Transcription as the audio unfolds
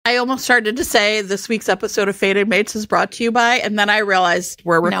I almost started to say this week's episode of Fated Mates is brought to you by, and then I realized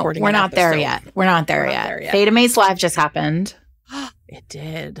we're recording. No, we're not there yet. We're not there yet. Fated Mates Live just happened. It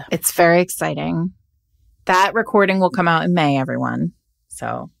did. It's very exciting. That recording will come out in May, everyone.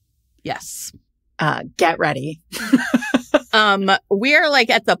 So, yes. Get ready. We're like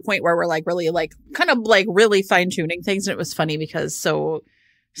at the point where we're like really like kind of like really fine tuning things. And it was funny because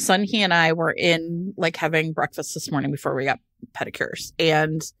Sunhee and I were in like having breakfast this morning before we got pedicures,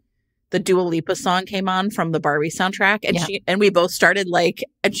 and the Dua Lipa song came on from the Barbie soundtrack, and we both started like,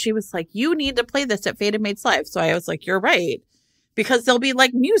 and she was like, "You need to play this at Fated Mates Live." So I was like, "You're right," because there'll be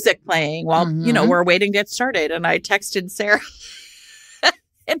like music playing while we're waiting to get started. And I texted Sarah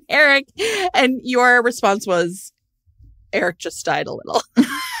and Eric, and your response was, "Eric just died a little."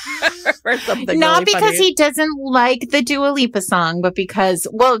 Or something. Not really because funny. he doesn't like the Dua Lipa song, but because,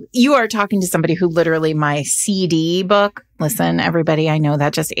 well, you are talking to somebody who literally my CD book. Listen, everybody, I know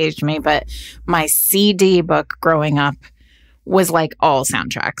that just aged me, but my CD book growing up was like all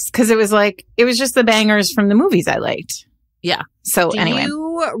soundtracks because it was just the bangers from the movies I liked. Yeah. So anyway, do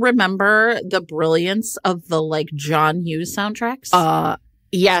you remember the brilliance of the like John Hughes soundtracks?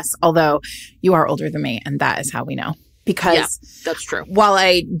 Yes, although you are older than me, and that is how we know. Because that's true. While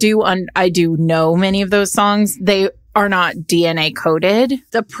I do know many of those songs, they are not DNA coded.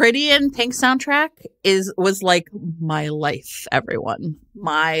 The Pretty in Pink soundtrack was like my life, everyone.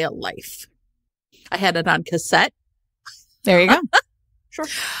 My life. I had it on cassette. There you go. Sure.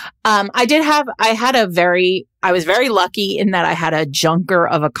 I was very lucky in that I had a junker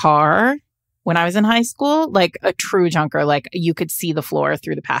of a car when I was in high school, like a true junker, like you could see the floor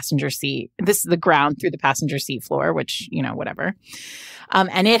through the passenger seat. This is the ground through the passenger seat floor, which, whatever.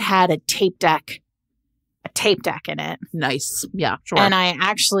 And it had a tape deck in it. Nice. Yeah, sure. And I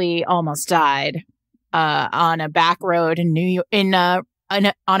actually almost died on a back road in on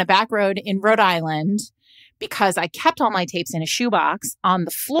a back road in Rhode Island because I kept all my tapes in a shoebox on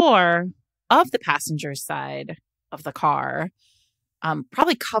the floor of the passenger side of the car.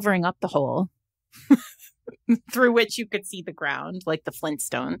 Probably covering up the hole through which you could see the ground, like the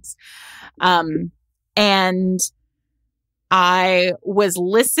Flintstones. And I was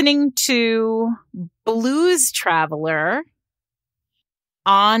listening to Blues Traveler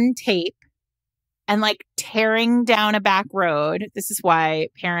on tape and like tearing down a back road. This is why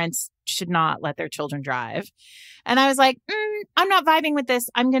parents should not let their children drive. And I was like, I'm not vibing with this.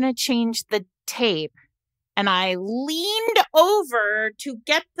 I'm going to change the tape. And I leaned over to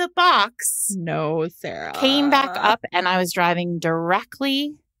get the box. No, Sarah. Came back up, and I was driving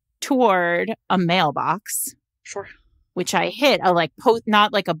directly toward a mailbox. Sure. Which I hit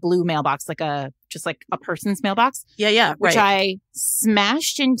not like a blue mailbox, just like a person's mailbox. Yeah, which I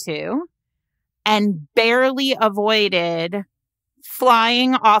smashed into and barely avoided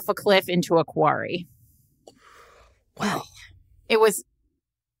flying off a cliff into a quarry. Wow. It was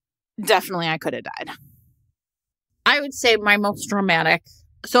definitely, I could have died. I would say my most dramatic.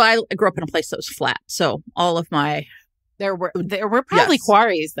 So I grew up in a place that was flat. So all of my there were probably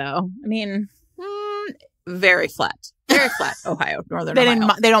quarries, though. I mean, very flat, Ohio, northern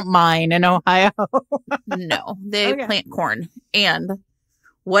Ohio. They don't mine in Ohio. No, they plant corn. And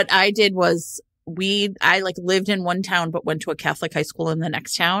what I did was I lived in one town but went to a Catholic high school in the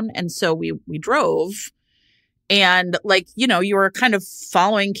next town, and so we drove. And you were kind of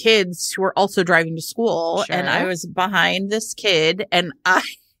following kids who were also driving to school. Sure. And I was behind this kid. And I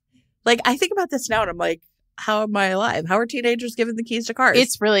think about this now and I'm like, how am I alive? How are teenagers given the keys to cars?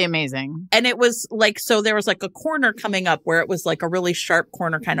 It's really amazing. And it was so there was like a corner coming up where it was like a really sharp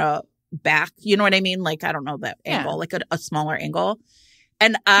corner kind of back. You know what I mean? Like, I don't know that angle, like a smaller angle.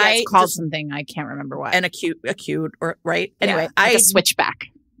 And it's called something. I can't remember what. An acute or right. Anyway, like a switchback.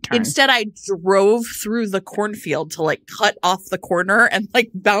 Turn. Instead, I drove through the cornfield to cut off the corner and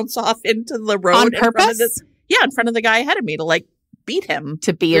bounce off into the road on purpose. In front of the guy ahead of me to beat him.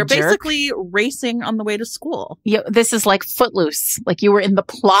 To be You're a jerk. basically racing on the way to school. Yeah, this is like Footloose. Like you were in the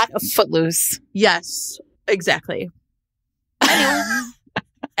plot of Footloose. Yes, exactly. And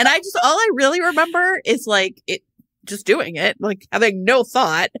all I really remember is it just doing it, having no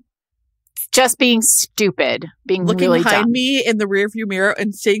thought. Just being stupid, being looking really behind dumb. me in the rearview mirror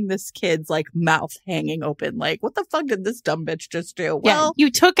and seeing this kid's mouth hanging open. What the fuck did this dumb bitch just do? Well,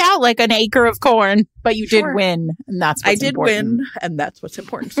 you took out an acre of corn, but you did win, and that's what's important. Win, and that's what's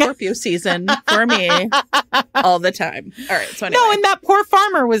important. Scorpio season for me all the time. All right, so anyway. No, and that poor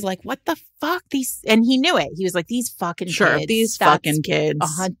farmer was like, "What the fuck?" And he knew it. He was like, "These fucking kids, these fucking kids,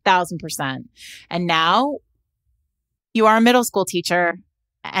 1,000%." And now you are a middle school teacher.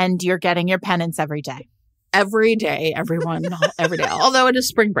 And you're getting your penance every day. every day, everyone, every day. Although it is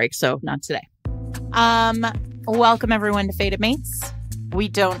spring break, so not today. Welcome everyone to Fated Mates. We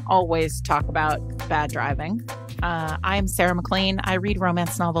don't always talk about bad driving. I'm Sarah McLean. I read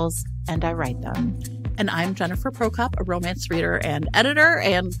romance novels and I write them. And I'm Jennifer Prokop, a romance reader and editor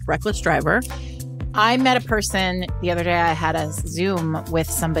and reckless driver. I met a person the other day. I had a Zoom with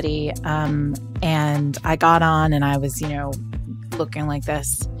somebody, and I got on and I was, looking like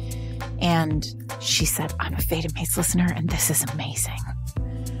this. And she said, I'm a Fated Mates listener and this is amazing.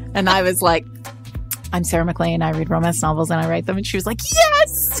 And I was like, I'm Sarah McLean. I read romance novels and I write them. And she was like,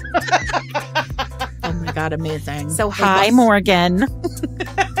 yes! Oh my God, amazing. So hi, Morgan.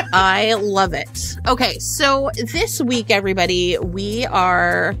 I love it. Okay, so this week, everybody, we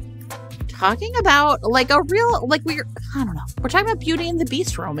are talking about we're talking about Beauty and the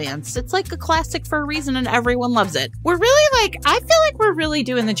Beast romance. It's like a classic for a reason and everyone loves it. We're really I feel like we're really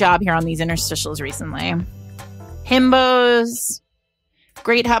doing the job here on these interstitials recently. Himbos,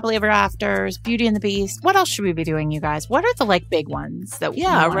 Great Happily Ever Afters, Beauty and the Beast. What else should we be doing, you guys? What are the big ones that we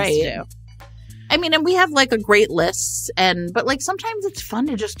want us to do? I mean, and we have a great list, but sometimes it's fun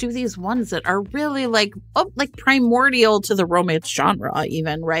to just do these ones that are really primordial to the romance genre,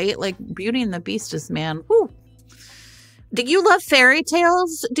 even, right? Like Beauty and the Beast is, man. Whew. Did you love fairy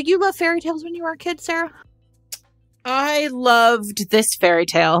tales? Did you love fairy tales when you were a kid, Sarah? I loved this fairy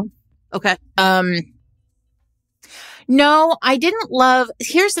tale. Okay. No, I didn't love.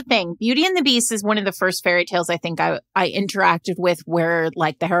 Here's the thing. Beauty and the Beast is one of the first fairy tales I think I interacted with where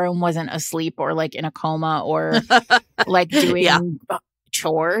the heroine wasn't asleep or in a coma or doing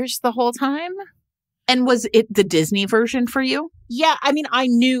chores the whole time. And was it the Disney version for you? Yeah, I mean, I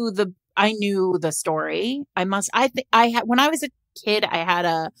knew the story. When I was a kid, I had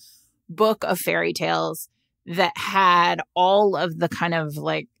a book of fairy tales that had all of the kind of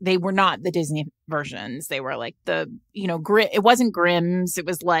they were not the Disney versions. They were it wasn't Grimm's. It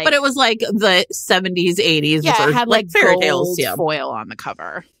was but it was the 70s, 80s. Yeah, it had fairy gold tales foil on the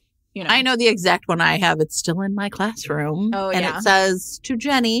cover. I know the exact one I have. It's still in my classroom. Oh, and yeah. It says to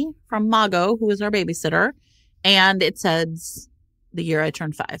Jenny from Mago, who is our babysitter. And it says the year I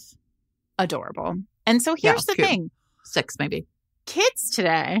turned 5. Adorable. And so here's the thing. 6, maybe. Kids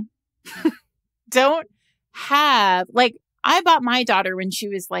today don't have I bought my daughter when she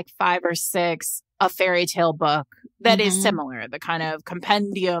was 5 or 6 a fairy tale book that is similar, the kind of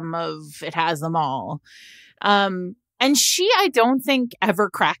compendium of it has them all, and she I don't think ever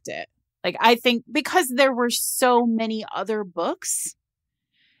cracked it. I think because there were so many other books,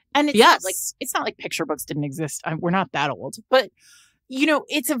 and it's it's not like picture books didn't exist. We're not that old, but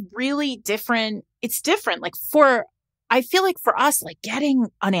it's a really different. It's different. I feel like for us, getting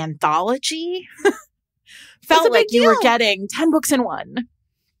an anthology. Felt like you were getting 10 books in one.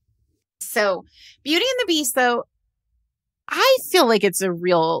 So Beauty and the Beast, though, I feel like it's a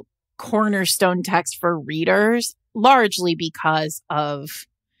real cornerstone text for readers, largely because of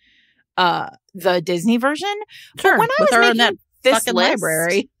the Disney version. Sure. But when I was making that this list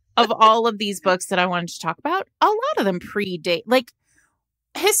library of all of these books that I wanted to talk about, a lot of them predate.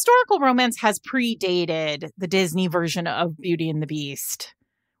 Historical romance has predated the Disney version of Beauty and the Beast.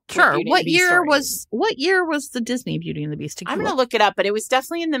 Sure. What year was the Disney Beauty and the Beast? I'm going to look it up, but it was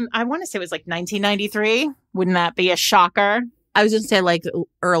definitely I want to say it was 1993. Wouldn't that be a shocker? I was going to say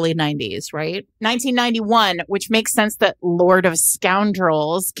early 90s, right? 1991, which makes sense that Lord of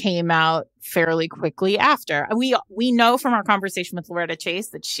Scoundrels came out fairly quickly after. We know from our conversation with Loretta Chase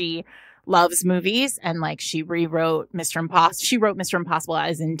that she loves movies and she rewrote Mr. Impossible. She wrote Mr. Impossible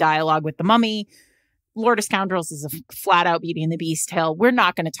as in dialogue with the Mummy. Lord of Scoundrels is a flat out Beauty and the Beast tale. We're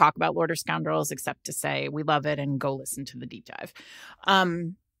not going to talk about Lord of Scoundrels except to say we love it and go listen to the deep dive.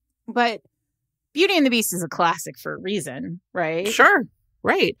 But Beauty and the Beast is a classic for a reason, right? Sure.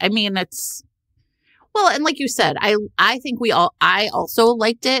 Right. I mean, it's and like you said, I think I also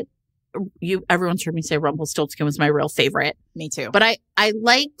liked it. Everyone's heard me say Rumpelstiltskin was my real favorite. Me too. But I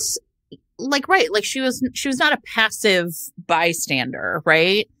liked she was not a passive bystander,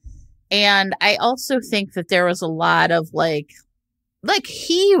 right? And I also think that there was a lot of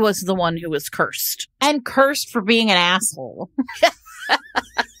he was the one who was cursed. And cursed for being an asshole.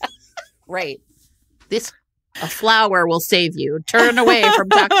 Right. A flower will save you. Turn away from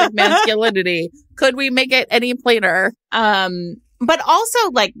toxic masculinity. Could we make it any plainer? But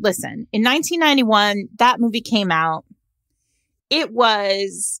also, listen, in 1991, that movie came out. It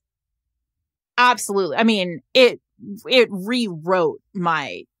was absolutely, I mean, it rewrote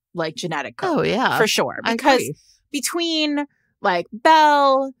my genetic code. Oh, yeah. For sure. Because between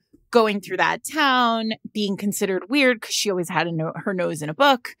Belle going through that town, being considered weird because she always had her nose in a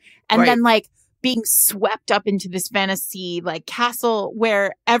book, and then being swept up into this fantasy like castle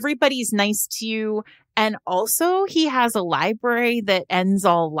where everybody's nice to you. And also he has a library that ends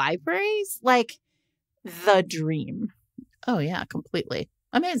all libraries. Like the dream. Oh yeah, completely.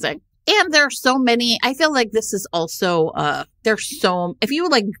 Amazing. And there are so many. I feel like this is also if you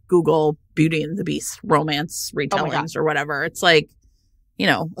like Google Beauty and the Beast romance retellings or whatever, it's like, you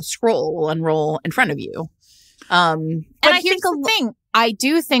know, a scroll will unroll in front of you. And I think the thing, I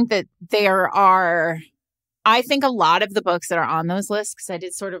do think that I think a lot of the books that are on those lists, because I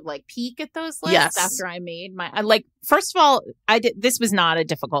did sort of like peek at those lists after I made first of all, this was not a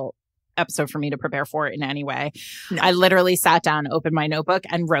difficult episode for me to prepare for in any way. No. I literally sat down, opened my notebook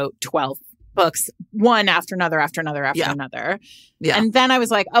and wrote 12 books, one after another, another. Yeah. And then I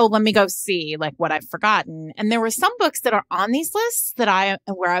was like, oh, let me go see like what I've forgotten. And there were some books that are on these lists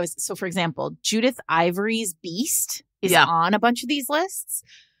so for example, Judith Ivory's Beast is on a bunch of these lists.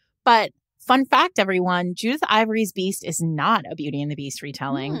 But fun fact, everyone, Judith Ivory's Beast is not a Beauty and the Beast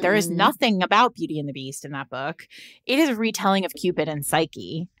retelling. There is nothing about Beauty and the Beast in that book. It is a retelling of Cupid and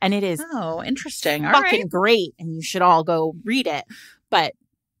Psyche. And it is interesting. Fucking great. And you should all go read it. But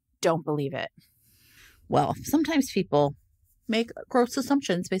don't believe it. Well, sometimes people make gross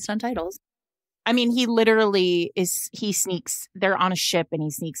assumptions based on titles. I mean, he literally sneaks, they're on a ship and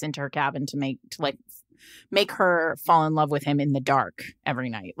he sneaks into her cabin to make her fall in love with him in the dark every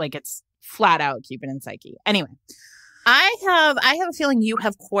night. Like it's flat out Cupid and Psyche. Anyway, I have a feeling you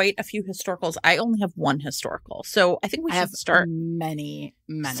have quite a few historicals. I only have one historical. So I think we should start many.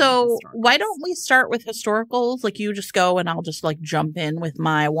 So why don't we start with historicals? Like you just go and I'll just like jump in with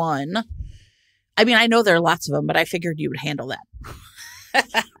my one. I mean, I know there are lots of them, but I figured you would handle that.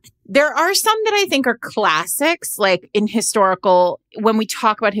 There are some that I think are classics, like in historical, when we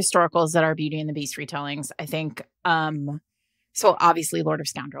talk about historicals that are Beauty and the Beast retellings, I think, so obviously Lord of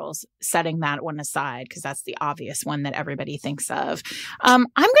Scoundrels, setting that one aside, because that's the obvious one that everybody thinks of. I'm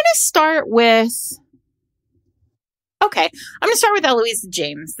going to start with Eloisa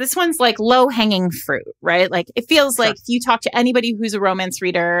James. This one's like low-hanging fruit, right? Like it feels like if you talk to anybody who's a romance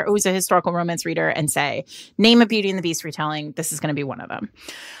reader, who's a historical romance reader and say, name a Beauty and the Beast retelling, this is going to be one of them.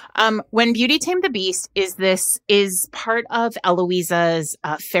 When Beauty Tamed the Beast is part of Eloisa's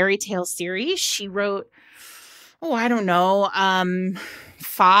fairy tale series. She wrote, 5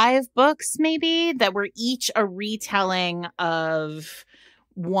 books maybe that were each a retelling of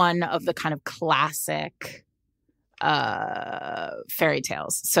one of the kind of classic fairy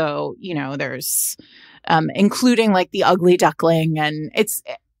tales. So, you know, there's including like The Ugly Duckling, and it's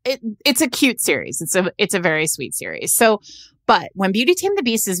a cute series. It's a very sweet series. So, but when Beauty Tamed the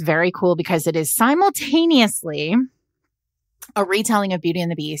Beast is very cool because it is simultaneously a retelling of Beauty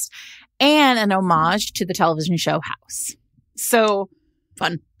and the Beast and an homage to the television show House. So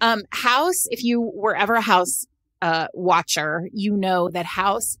fun. House, if you were ever a House watcher, you know that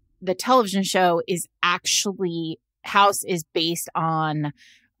House, the television show, is actually House is based on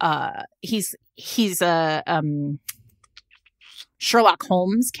he's a Sherlock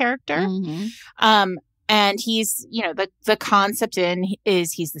Holmes character. Mm-hmm. And he's, you know, the concept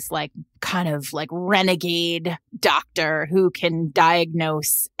is he's this like kind of like renegade doctor who can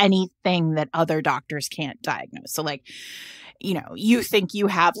diagnose anything that other doctors can't diagnose. So like, you know, you think you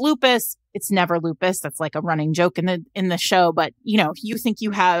have lupus, it's never lupus. That's like a running joke in the show. But, you know, you think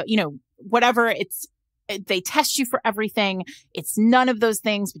you have, you know, whatever, they test you for everything. It's none of those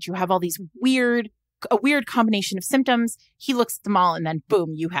things, but you have all these a weird combination of symptoms. He looks at them all and then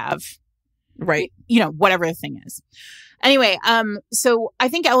boom, you have, right, you know, whatever the thing is. Anyway, so I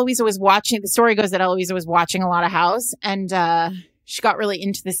think Eloisa was watching, the story goes that Eloisa was watching a lot of House, and she got really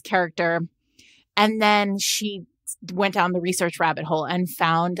into this character. And then she went down the research rabbit hole and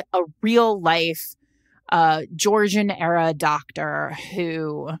found a real life Georgian era doctor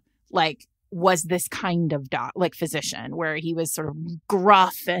who like was this kind of physician, where he was sort of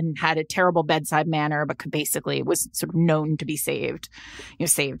gruff and had a terrible bedside manner, but basically was sort of known to be saved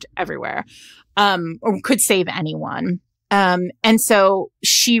everywhere, or could save anyone. And so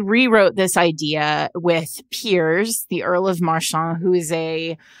she rewrote this idea with Piers, the Earl of Marchand, who is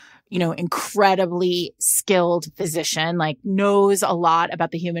a, you know, incredibly skilled physician, like knows a lot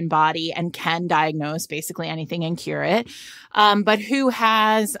about the human body and can diagnose basically anything and cure it. But who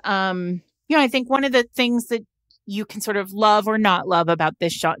has, you know, I think one of the things that you can sort of love or not love about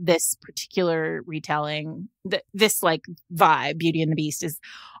this particular retelling, this like vibe, Beauty and the Beast, is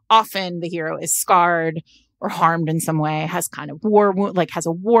often the hero is scarred or harmed in some way, has kind of has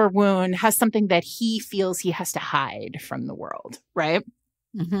a war wound, has something that he feels he has to hide from the world, right?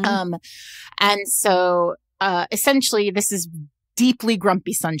 Mm-hmm. And so essentially this is deeply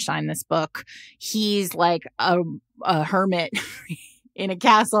grumpy sunshine, this book. He's like a hermit in a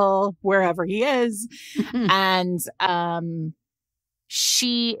castle, wherever he is. And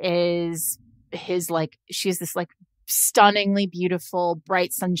she is she's this like stunningly beautiful,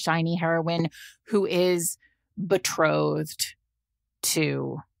 bright, sunshiny heroine who is betrothed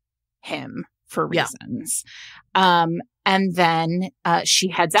to him for reasons. And then she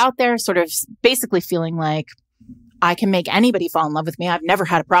heads out there sort of basically feeling like, I can make anybody fall in love with me. I've never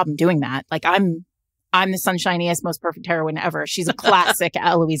had a problem doing that. Like I'm the sunshiniest, most perfect heroine ever. She's a classic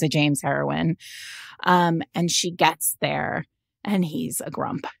Eloisa James heroine. And she gets there and he's a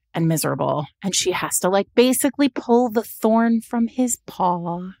grump and miserable. And she has to like basically pull the thorn from his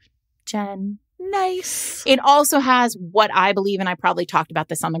paw, Jen. Nice. It also has what I believe, and I probably talked about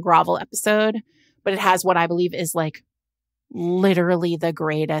this on the Grovel episode, but it has what I believe is like literally the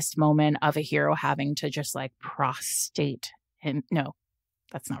greatest moment of a hero having to just like prostrate him. No,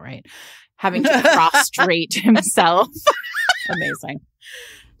 that's not right. Having to prostrate himself. Amazing.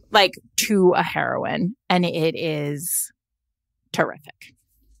 Like to a heroine. And it is terrific.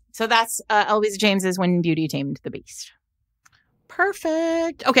 So that's Eloisa James's When Beauty Tamed the Beast.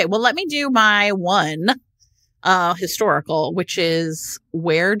 Perfect. Okay, well, let me do my one historical, which is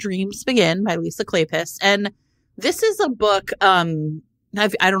Where Dreams Begin by Lisa Kleypas. And this is a book, I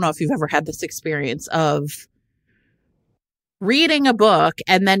don't know if you've ever had this experience of reading a book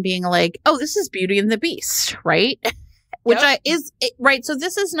and then being like, oh, this is Beauty and the Beast, right? Right. So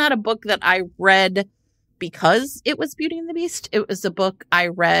this is not a book that I read because it was Beauty and the Beast. It was a book I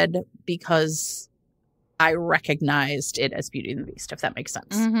read because I recognized it as Beauty and the Beast, if that makes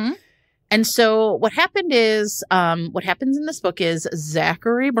sense. Mm-hmm. And so what happened is, what happens in this book is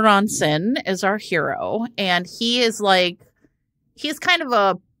Zachary Bronson is our hero. And he is like, he's kind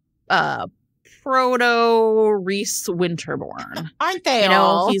of a proto Reese Winterbourne. Aren't they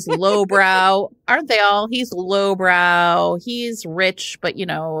all? He's lowbrow. Aren't they all? He's lowbrow. He's rich, but,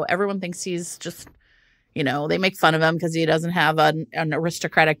 everyone thinks he's just, they make fun of him because he doesn't have an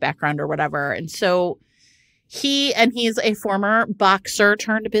aristocratic background or whatever. And so he's a former boxer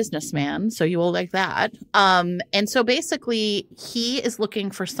turned businessman. So you will like that. And so basically he is looking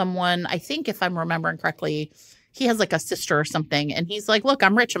for someone, I think if I'm remembering correctly, he has like a sister or something. And he's like, look,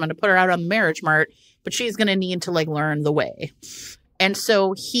 I'm rich. I'm going to put her out on the marriage mart, but she's going to need to like learn the way. And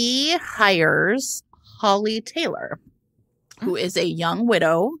so he hires Holly Taylor, who is a young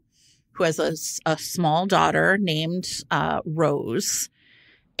widow who has a small daughter named Rose.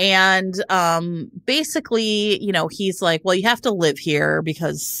 And basically, he's like, well, you have to live here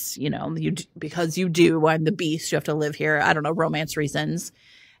because, because you do. I'm the Beast. You have to live here. I don't know, romance reasons.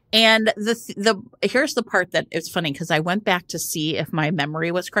 And here's the part that is funny because I went back to see if my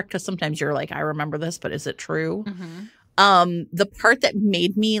memory was correct. Because sometimes you're like, I remember this, but is it true? Mm-hmm. The part that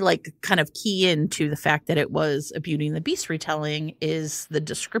made me like kind of key into the fact that it was a Beauty and the Beast retelling is the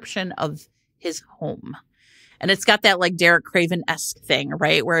description of his home. And it's got that like Derek Craven-esque thing,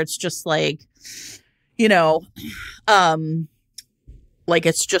 right? Where it's just like, like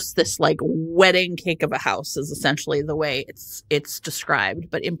it's just this like wedding cake of a house is essentially the way it's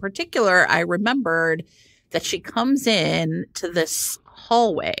described. But in particular, I remembered that she comes in to this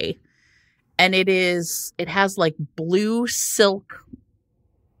hallway and it has like blue silk,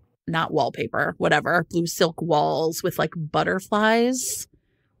 not wallpaper, whatever, blue silk walls with like butterflies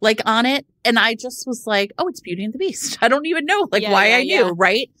like on it. And I just was like, oh, it's Beauty and the Beast. I don't even know why I knew,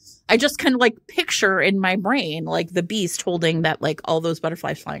 right? I just kind of like picture in my brain, like the Beast holding that, like all those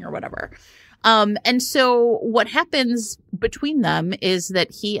butterflies flying or whatever. And so what happens between them is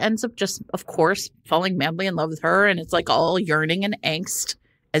that he ends up just, of course, falling madly in love with her. And it's like all yearning and angst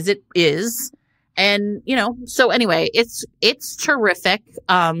as it is. And, so anyway, it's terrific. This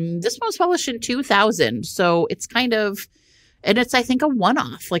one was published in 2000. So it's kind of, and it's, I think, a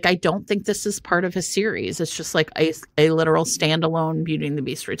one-off. Like, I don't think this is part of his series. It's just like a literal standalone Beauty and the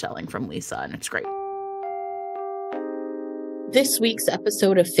Beast retelling from Lisa, and it's great. This week's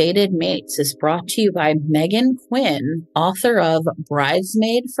episode of Fated Mates is brought to you by Megan Quinn, author of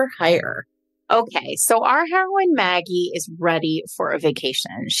Bridesmaid for Hire. Okay, so our heroine Maggie is ready for a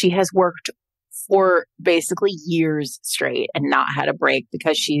vacation. She has worked for basically years straight and not had a break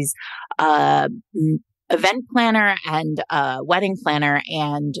because she's event planner and wedding planner.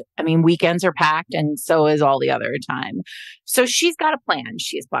 And I mean, weekends are packed and so is all the other time. So she's got a plan.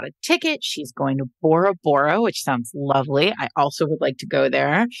 She's bought a ticket. She's going to Bora Bora, which sounds lovely. I also would like to go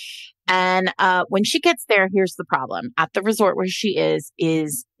there. And when she gets there, here's the problem. At the resort where she is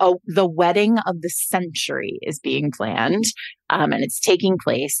the wedding of the century is being planned, and it's taking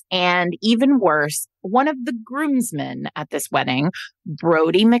place. And even worse, one of the groomsmen at this wedding,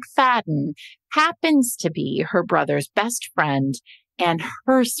 Brody McFadden, happens to be her brother's best friend and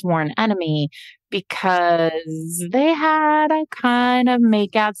her sworn enemy because they had a kind of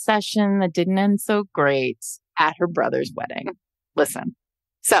makeout session that didn't end so great at her brother's wedding. Listen.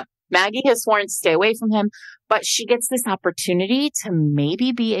 So Maggie has sworn to stay away from him, but she gets this opportunity to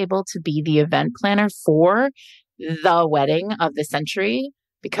maybe be able to be the event planner for the wedding of the century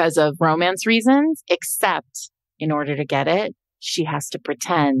because of romance reasons, except in order to get it, she has to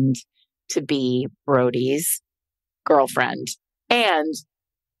pretend to be Brody's girlfriend and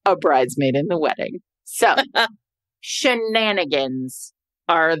a bridesmaid in the wedding. So shenanigans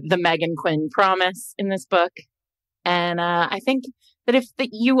are the Meghan Quinn promise in this book. And I think that if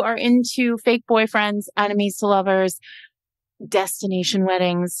you are into fake boyfriends, enemies to lovers, destination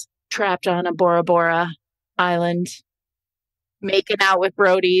weddings, trapped on a Bora Bora island, making out with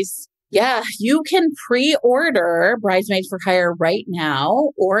Brodies. Yeah, you can pre-order Bridesmaids for Hire right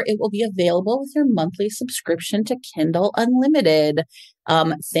now, or it will be available with your monthly subscription to Kindle Unlimited.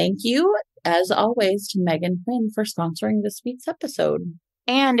 Thank you, as always, to Meghan Quinn for sponsoring this week's episode.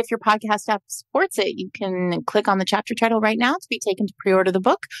 And if your podcast app supports it, you can click on the chapter title right now to be taken to pre-order the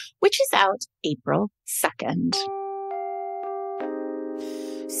book, which is out April 2nd.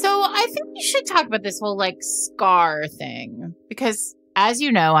 So I think we should talk about this whole scar thing, because as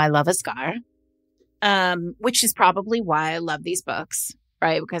you know, I love a scar, which is probably why I love these books,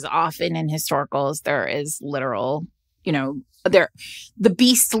 right? Because often in historicals, there is literal, the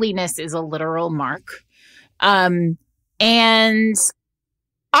beastliness is a literal mark. And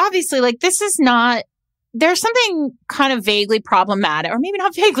obviously, this is not, there's something kind of vaguely problematic, or maybe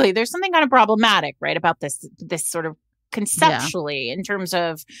not vaguely, there's something kind of problematic, right, about this sort of conceptually in terms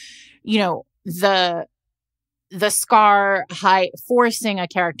of, the scar forcing a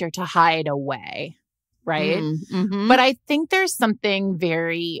character to hide away, right? Mm-hmm. But I think there's something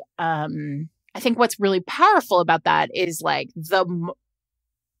very, I think what's really powerful about that is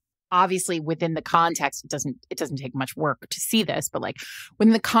obviously within the context, it doesn't take much work to see this, but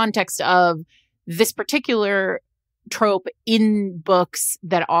within the context of this particular trope in books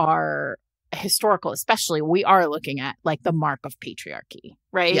that are historical, especially, we are looking at the mark of patriarchy,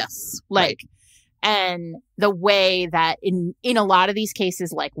 right? Yes. Right. And the way that in a lot of these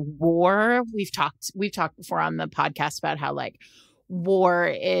cases, war, we've talked before on the podcast about how war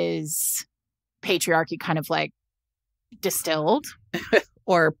is patriarchy kind of distilled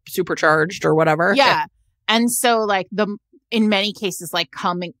or supercharged or whatever. Yeah. And so in many cases,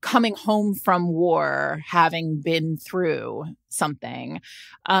 coming home from war, having been through something,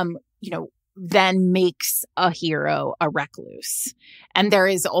 then makes a hero a recluse. And there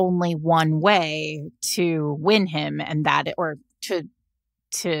is only one way to win him, and or to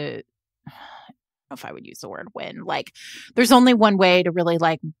I don't know if I would use the word win. There's only one way to really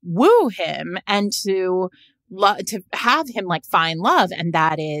woo him and to have him find love, and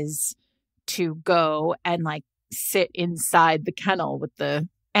that is to go and sit inside the kennel with the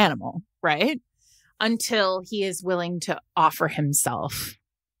animal, right? Until he is willing to offer himself,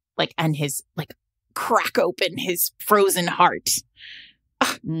 and his crack open his frozen heart.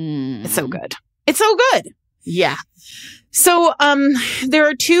 It's so good. It's so good. Yeah. So there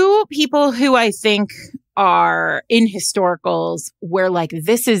are two people who I think are in historicals where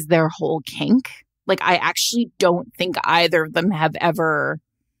this is their whole kink. I actually don't think either of them have ever,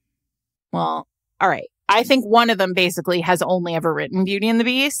 well, all right. I think one of them basically has only ever written Beauty and the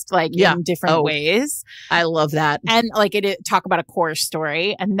Beast, in different ways. I love that. And talk about a core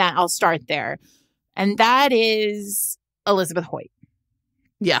story, and that I'll start there. And that is Elizabeth Hoyt.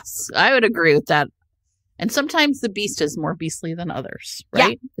 Yes, I would agree with that. And sometimes the Beast is more beastly than others,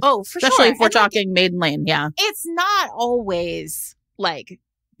 right? Yeah. Oh, for Especially sure. if we're talking Maiden Lane, yeah. It's not always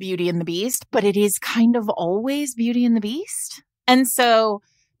Beauty and the Beast, but it is kind of always Beauty and the Beast. And so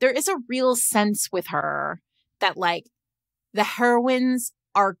there is a real sense with her that the heroines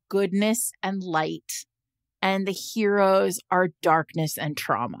are goodness and light and the heroes are darkness and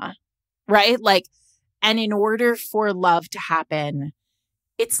trauma, right? And in order for love to happen,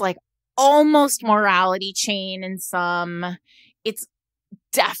 it's almost morality chain in some. It's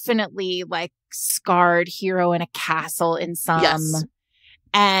definitely scarred hero in a castle in some. Yes.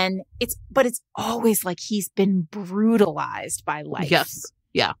 And it's always he's been brutalized by life. Yes.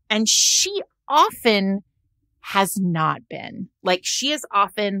 Yeah. And she often has not been. She is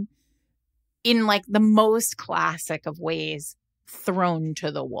often, in the most classic of ways, thrown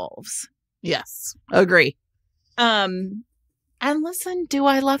to the wolves. Yes. Agree. And listen, do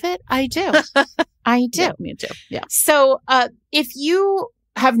I love it? I do. I do. Yeah, me too. Yeah. So if you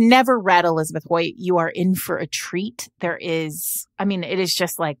have never read Elizabeth Hoyt, you are in for a treat. There is, I mean, it is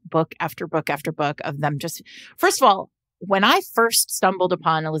just like book after book after book of them just, first of all, when I first stumbled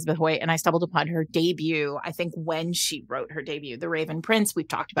upon Elizabeth Hoyt and I stumbled upon her debut, I think when she wrote her debut, The Raven Prince, we've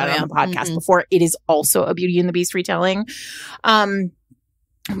talked about it on the podcast before. It is also a Beauty and the Beast retelling.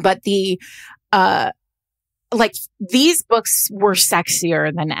 But the, like these books were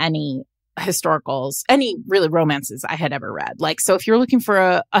sexier than any historicals, any really romances I had ever read. Like, so if you're looking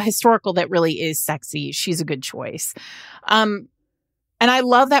for a historical that really is sexy, she's a good choice. And I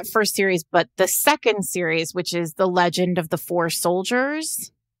love that first series, but the second series, which is The Legend of the Four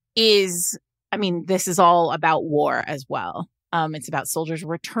Soldiers, is, I mean, this is all about war as well. It's about soldiers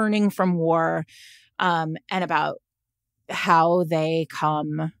returning from war, and about how they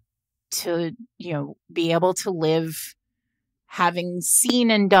come to, you know, be able to live having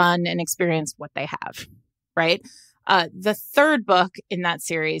seen and done and experienced what they have, right? The third book in that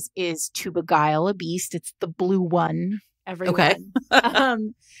series is To Beguile a Beast. It's the blue one. Everyone. Okay. I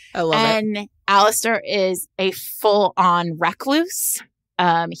love it. And Alistair is a full-on recluse.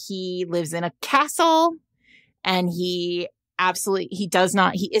 He lives in a castle, and he is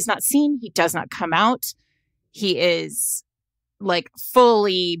not seen. He does not come out. He is like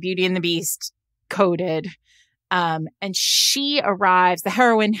fully Beauty and the Beast coded. And she arrives, the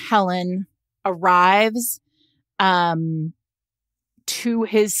heroine Helen arrives to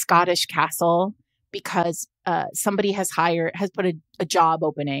his Scottish castle because somebody has put a job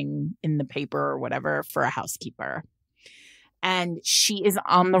opening in the paper or whatever for a housekeeper. And she is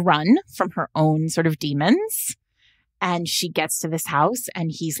on the run from her own sort of demons. And she gets to this house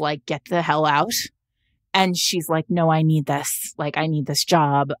and he's like, get the hell out. And she's like, no, I need this. Like, I need this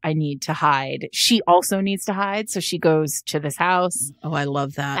job. I need to hide. She also needs to hide. So she goes to this house. Oh, I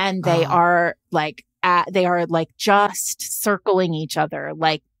love that. And they are like just circling each other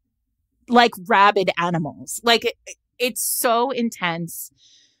like rabid animals. Like it's so intense.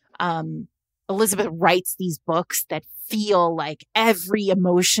 Elizabeth writes these books that feel like every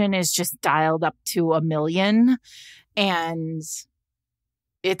emotion is just dialed up to 1,000,000, and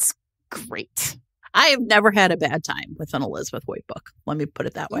it's great. I have never had a bad time with an Elizabeth Hoyt book. Let me put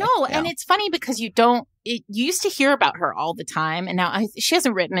it that way. No, yeah. And it's funny because you used to hear about her all the time, and now she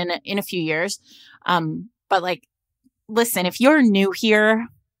hasn't written in a few years. But like, listen, if you're new here,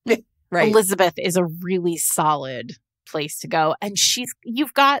 right. Elizabeth is a really solid place to go. And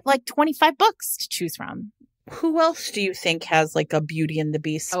you've got like 25 books to choose from. Who else do you think has like a Beauty and the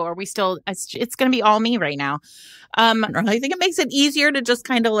Beast? Oh, are we still, it's going to be all me right now. I think it makes it easier to just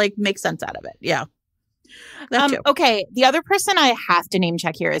kind of like make sense out of it. Yeah. Okay. The other person I have to name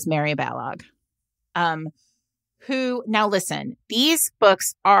check here is Mary Balog. Who, now listen, these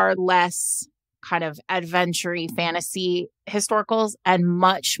books are less kind of adventure-y fantasy historicals and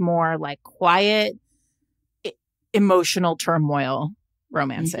much more like quiet, emotional turmoil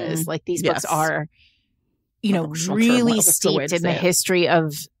romances. Like these books are, you know, really steeped in the history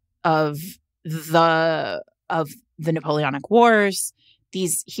of the Napoleonic Wars.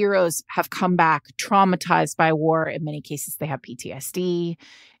 These heroes have come back traumatized by war. In many cases, they have PTSD.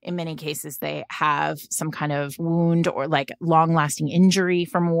 In many cases, they have some kind of wound or like long-lasting injury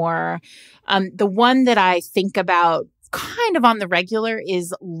from war. The one that I think about kind of on the regular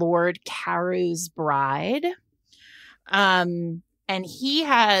is Lord Carew's Bride. And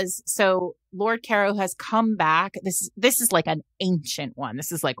Lord Carew has come back. This is like an ancient one.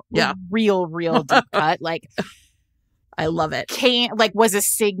 This is like real deep cut. Like, I love it. Was a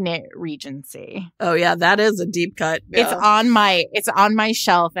signet regency. Oh yeah, that is a deep cut. Yeah. It's on my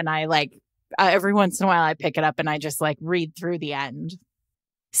shelf, and I like every once in a while I pick it up and I just like read through the end.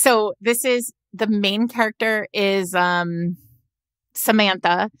 So this is the main character is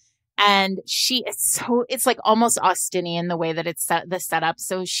Samantha, and it's like almost Austinian the way that it's the setup.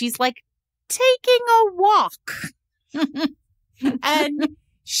 So she's like taking a walk, and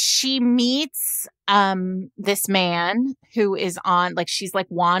she meets this man who is she's like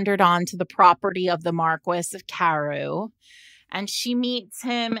wandered onto the property of the Marquis of Carew, and she meets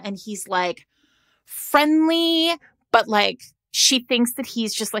him, and he's like friendly, but like she thinks that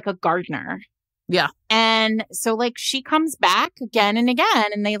he's just like a gardener. Yeah. And so like she comes back again and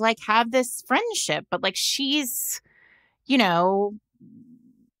again, and they like have this friendship, but like she's, you know,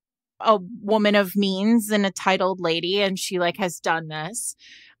 a woman of means and a titled lady, and she like has done this.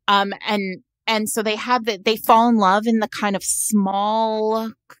 And so they fall in love in the kind of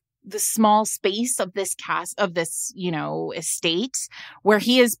small the small space of this estate where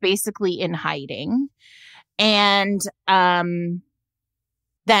he is basically in hiding. And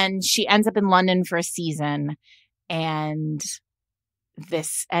then she ends up in London for a season, and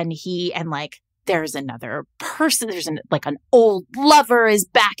there's another person. There's an old lover is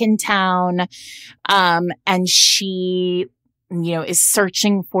back in town. And she, is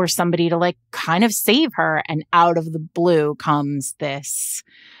searching for somebody to like kind of save her. And out of the blue comes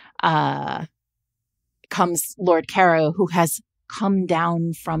Lord Carew, who has come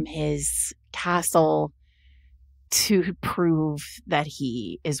down from his castle to prove that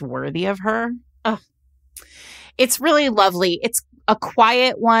he is worthy of her. Ugh. It's really lovely. It's a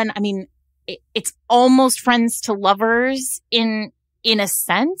quiet one. I mean, it's almost friends to lovers in a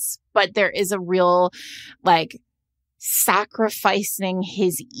sense, but there is a real like sacrificing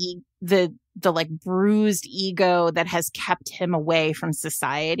his the like bruised ego that has kept him away from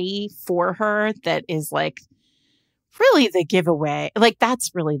society for her. That is like really the giveaway. Like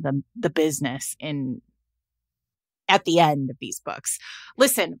that's really the business at the end of these books.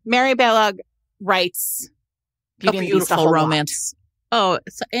 Listen, Mary Balog writes a beautiful romance. Oh,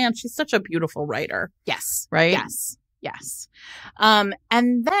 and she's such a beautiful writer. Yes. Right? Yes.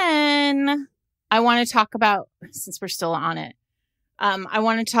 And then I want to talk about, since we're still on it, I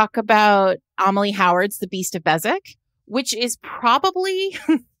want to talk about Amelie Howard's The Beast of Bezek, which is probably,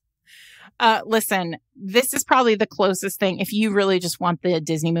 listen, this is probably the closest thing. If you really just want the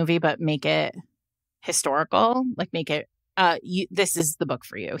Disney movie, but make it historical, like make it, this is the book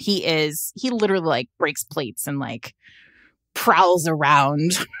for you. He literally like breaks plates and like prowls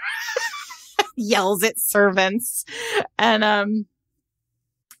around, yells at servants. And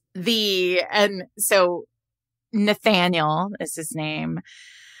so Nathaniel is his name.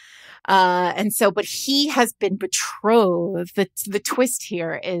 But he has been betrothed. The twist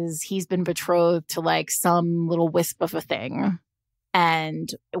here is he's been betrothed to like some little wisp of a thing. And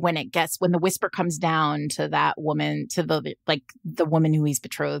when the whisper comes down to that woman, to the woman who he's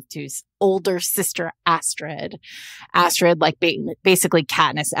betrothed to's older sister, Astrid like basically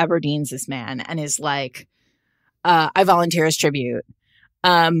Katniss Everdeen's this man and is like, I volunteer as tribute.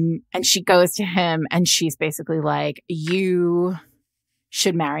 And she goes to him and she's basically like, you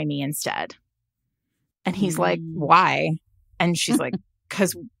should marry me instead. And he's like, why? And she's like,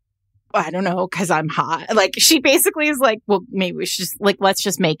 because I don't know, because I'm hot. Like, she basically is like, well, maybe we should just, like, let's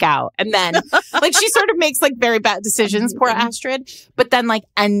just make out. And then, like, she sort of makes, like, very bad decisions, poor Astrid, but then, like,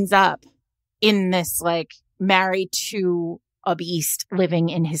 ends up in this, like, married to a beast living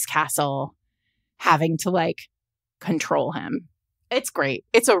in his castle, having to, like, control him. It's great.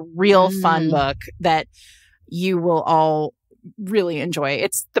 It's a real fun book that you will all really enjoy.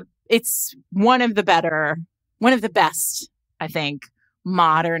 It's one of the best, I think,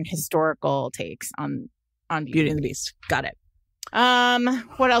 modern historical takes on Beauty and the Beast. Got it.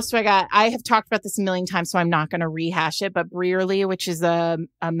 What else do I got? I have talked about this a million times, so I'm not going to rehash it. But Brearley, which is a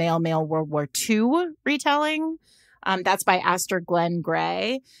male World War II retelling, that's by Aster Glenn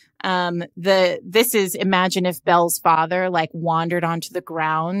Gray. This is, imagine if Belle's father like wandered onto the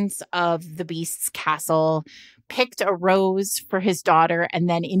grounds of the Beast's castle, picked a rose for his daughter, and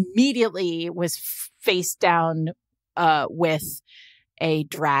then immediately was face down with a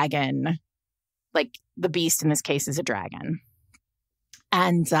dragon. Like the Beast in this case is a dragon.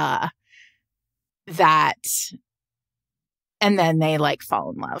 And then they like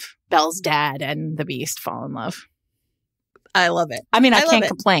fall in love. Belle's dad and the Beast fall in love. I love it. I mean, I can't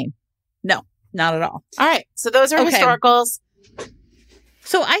complain. No, not at all. All right. So those are historicals.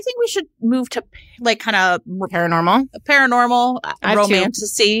 So I think we should move to like kind of paranormal,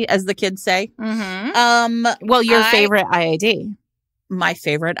 romantasy, as the kids say. Mm-hmm. Well, your favorite IAD. My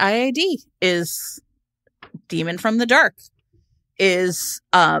favorite IAD is Demon from the Dark. And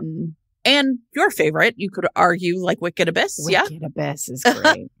your favorite, you could argue, like Wicked Abyss. Wicked Abyss is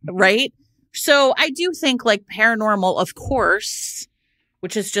great. Right? So I do think like paranormal, of course,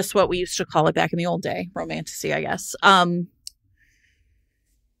 which is just what we used to call it back in the old day, romantasy, I guess.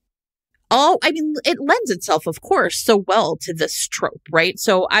 It lends itself, of course, so well to this trope, right?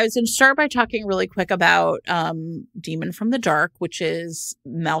 So I was going to start by talking really quick about Demon from the Dark, which is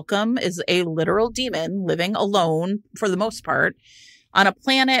Malcolm is a literal demon living alone, for the most part, on a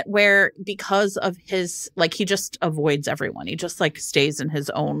planet where, because of his, like, he just avoids everyone. He just, like, stays in his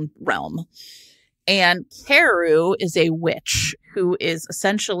own realm. And Carew is a witch who is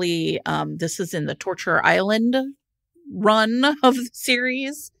essentially, this is in the Torture Island run of the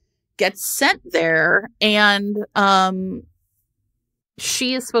series, gets sent there and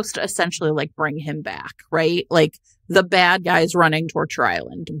she is supposed to essentially like bring him back, right? Like the bad guys running Torture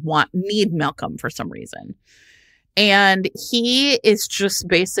Island need Malcolm for some reason. And he is just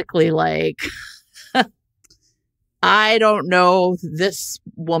basically like, I don't know, this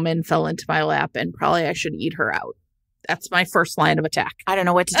woman fell into my lap and probably I should eat her out. That's my first line of attack. I don't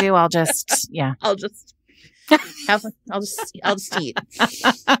know what to do. I'll just, yeah. I'll just eat.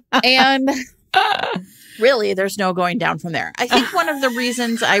 And really, there's no going down from there. I think one of the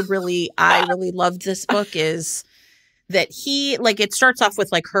reasons I really loved this book is that he, like, it starts off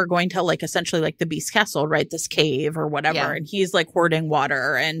with like her going to like essentially like the Beast Castle, right? This cave or whatever. Yeah. And he's like hoarding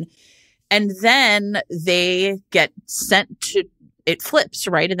water, and then they get sent to, it flips,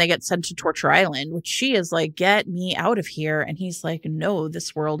 right? And they get sent to Torture Island, which she is like, get me out of here. And he's like, no,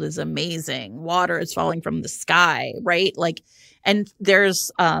 this world is amazing. Water is falling from the sky, right? Like, and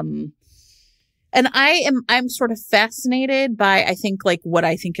there's, and I'm sort of fascinated by, I think, like, what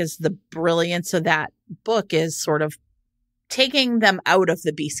I think is the brilliance of that book is sort of taking them out of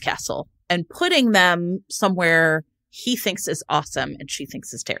the Beast Castle and putting them somewhere he thinks is awesome and she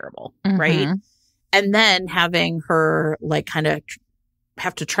thinks is terrible, right? And then having her like kind of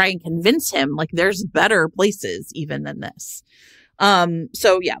have to try and convince him like there's better places even than this.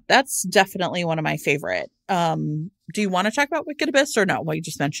 So yeah, that's definitely one of my favorite. Do you want to talk about Wicked Abyss or no? Well, you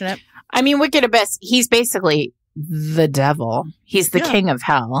just mentioned it. I mean, Wicked Abyss, he's basically the devil. He's the king of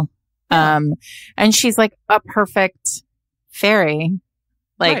hell. Yeah. And she's like a perfect fairy.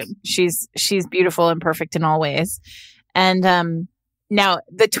 Like she's beautiful and perfect in all ways. And now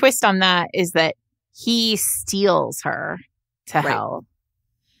the twist on that is that he steals her to hell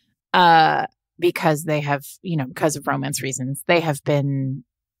because they have, because of romance reasons, they have been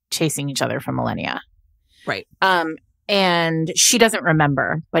chasing each other for millennia. Right. And she doesn't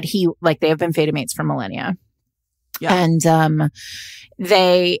remember, but they have been fated mates for millennia. Yeah. And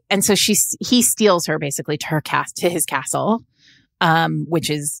so he steals her basically to his castle, which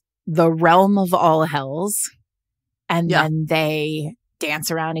is the realm of all hells. And then they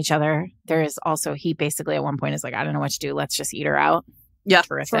dance around each other. There is also, he basically at one point is like, I don't know what to do. Let's just eat her out. Yeah.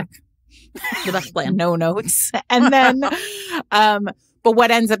 Terrific. Sure. The best plan. No notes. And then, but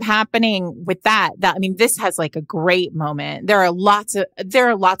what ends up happening with that, I mean, this has like a great moment. There are lots of,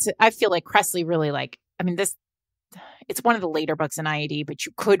 I feel like Cressley really it's one of the later books in IAD, but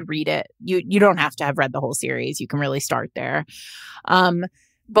you could read it. You don't have to have read the whole series. You can really start there.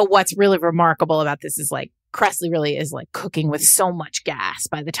 But what's really remarkable about this is like, Cressley really is like cooking with so much gas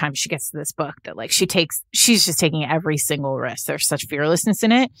by the time she gets to this book that like she's just taking every single risk. There's such fearlessness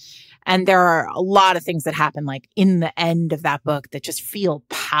in it. And there are a lot of things that happen like in the end of that book that just feel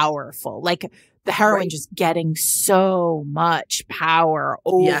powerful. Like the heroine just getting so much power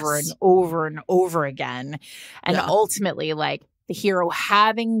over and over and over again. And ultimately like the hero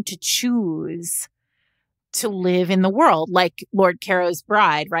having to choose to live in the world like Lord Caro's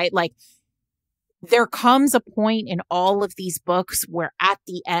bride, right? Like, there comes a point in all of these books where at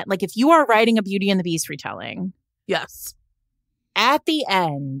the end, like if you are writing a Beauty and the Beast retelling, at the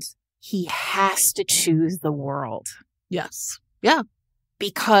end, he has to choose the world. Yes. Yeah.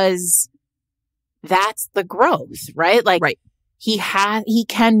 Because that's the growth, right? Like he has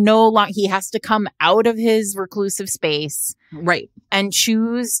to come out of his reclusive space. Right. And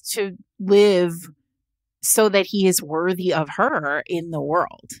choose to live so that he is worthy of her in the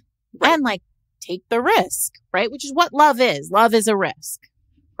world. Right. And like, take the risk, right? Which is what love is. Love is a risk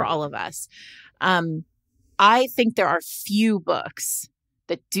for all of us. I think there are few books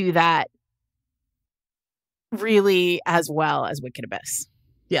that do that really as well as Wicked Abyss.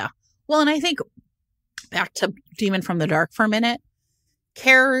 Yeah. Well, and I think back to Demon from the Dark for a minute,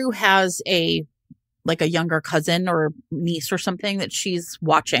 Carew has a younger cousin or niece or something that she's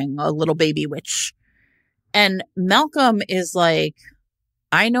watching, a little baby witch. And Malcolm is like,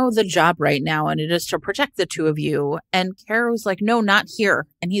 I know the job right now, and it is to protect the two of you. And Carew's like, no, not here.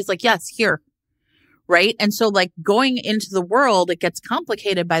 And he's like, yes, here. Right. And so like going into the world, it gets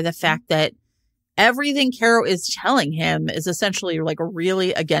complicated by the fact that everything Carew is telling him is essentially like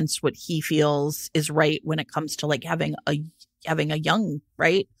really against what he feels is right when it comes to like having a young,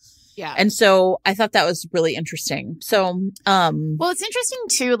 right? Yeah. And so I thought that was really interesting. So, well, it's interesting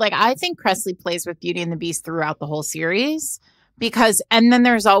too. Like I think Cressley plays with Beauty and the Beast throughout the whole series. And then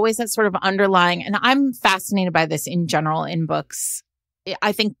there's always that sort of underlying, and I'm fascinated by this in general in books.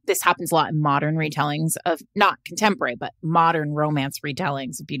 I think this happens a lot in modern retellings of not contemporary, but modern romance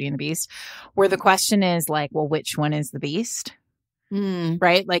retellings of Beauty and the Beast, where the question is like, well, which one is the beast?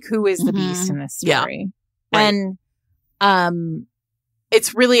 Right? Like who is the beast in this story? Yeah. Right. And,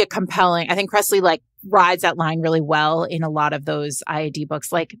 it's really a compelling, I think Cressley like rides that line really well in a lot of those IAD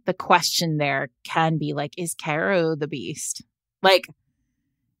books. Like the question there can be like, is Caro the beast? Like,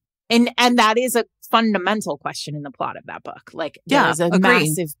 and that is a fundamental question in the plot of that book. Like there's a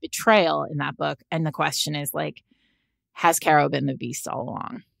massive betrayal in that book. And the question is like, has Caro been the beast all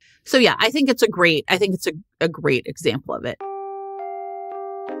along? So yeah, I think it's a great example of it.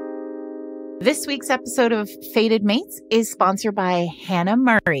 This week's episode of Fated Mates is sponsored by Hannah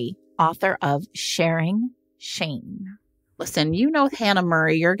Murray, author of Sharing Shane. Listen, you know Hannah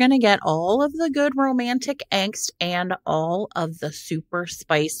Murray, you're going to get all of the good romantic angst and all of the super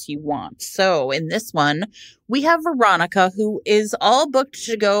spice you want. So in this one, we have Veronica, who is all booked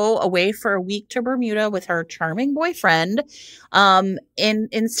to go away for a week to Bermuda with her charming boyfriend.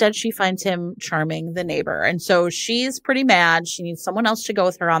 Instead, she finds him charming the neighbor. And so she's pretty mad. She needs someone else to go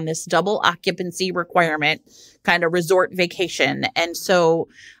with her on this double occupancy requirement kind of resort vacation. And so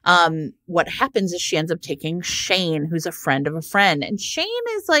what happens is she ends up taking Shane, who's a friend of a friend. And Shane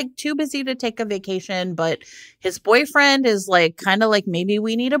is like too busy to take a vacation, but his boyfriend is like kind of like, maybe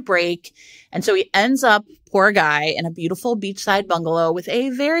we need a break. And so he ends up, poor guy, in a beautiful beachside bungalow with a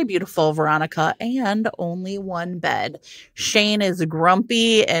very beautiful Veronica and only one bed. Shane is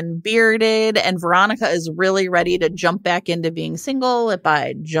grumpy and bearded, and Veronica is really ready to jump back into being single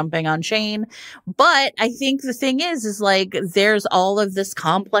by jumping on Shane. But I think the thing is like there's all of this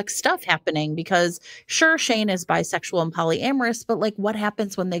complex stuff happening because sure, Shane is bisexual and polyamorous, but like what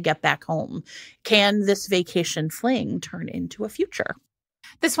happens when they get back home? Can this vacation fling turn into a future?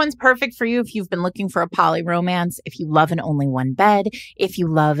 This one's perfect for you if you've been looking for a poly romance, if you love an only one bed, if you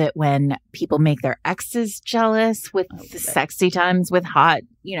love it when people make their exes jealous with the sexy times with hot,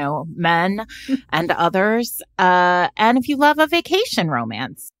 men and others. And if you love a vacation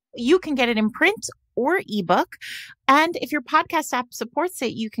romance, you can get it in print or ebook. And if your podcast app supports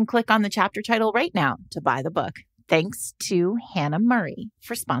it, you can click on the chapter title right now to buy the book. Thanks to Hannah Murray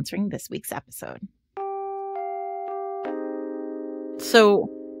for sponsoring this week's episode. So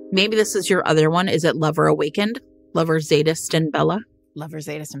maybe this is your other one. Is it Lover Awakened? Lover Zadist and Bella? Lover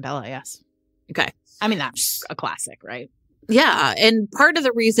Zadist and Bella, yes. Okay. I mean, that's a classic, right? Yeah. And part of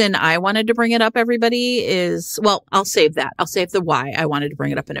the reason I wanted to bring it up, everybody, is, well, I'll save that. I'll save the why I wanted to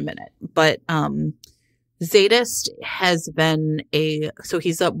bring it up in a minute. But Zadist has been so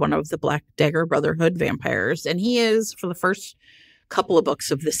he's one of the Black Dagger Brotherhood vampires. And he is, for the first couple of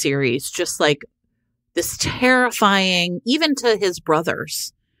books of the series, just like this terrifying, even to his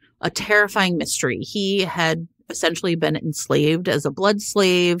brothers, a terrifying mystery. He had essentially been enslaved as a blood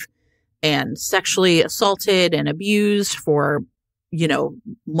slave and sexually assaulted and abused for,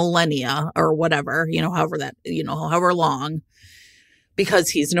 millennia or whatever, however long, because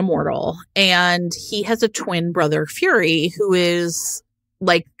he's an immortal. And he has a twin brother, Fury, who is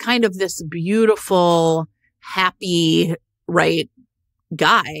like kind of this beautiful, happy, right,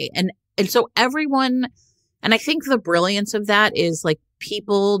 guy. And so everyone, and I think the brilliance of that is like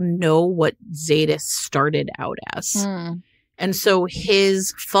people know what Zadist started out as. Mm. And so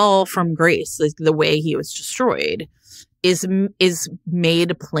his fall from grace, like the way he was destroyed, is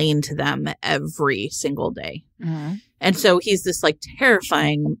made plain to them every single day. Mm-hmm. And so he's this like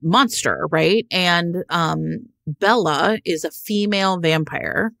terrifying monster, right? And Bella is a female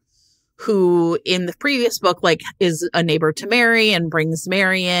vampire who in the previous book, like, is a neighbor to Mary and brings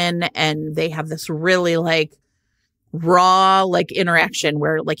Mary in, and they have this really like raw like interaction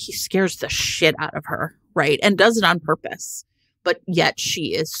where like he scares the shit out of her, right? And does it on purpose, but yet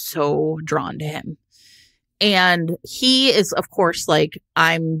she is so drawn to him. And he is, of course, like,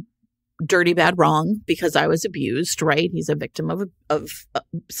 I'm dirty, bad, wrong because I was abused, right? He's a victim of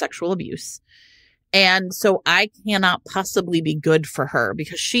sexual abuse. And so I cannot possibly be good for her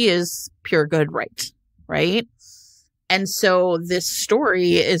because she is pure good, right? And so this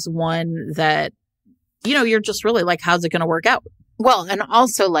story is one that, you're just really like, how's it going to work out? Well, and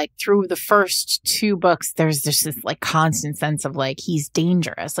also like through the first two books, there's just this like constant sense of like, he's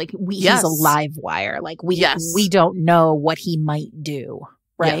dangerous. Like he's a live wire. Like we don't know what he might do.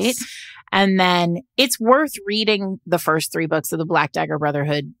 Right. Yes. And then it's worth reading the first three books of the Black Dagger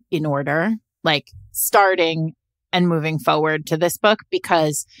Brotherhood in order, like starting and moving forward to this book,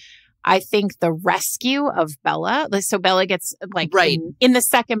 because I think the rescue of Bella, so Bella gets like in the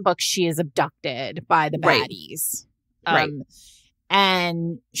second book, she is abducted by the baddies. Right.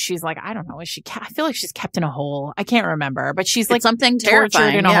 And she's like, I don't know, I feel like she's kept in a hole. I can't remember, but she's like something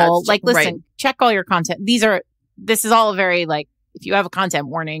tortured in a hole. Like, listen, check all your content. This is all very like, if you have a content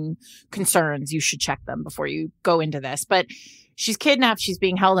warning concerns, you should check them before you go into this. But she's kidnapped. She's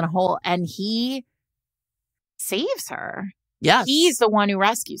being held in a hole, and he saves her. Yes. He's the one who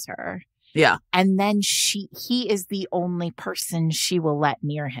rescues her. Yeah. And then he is the only person she will let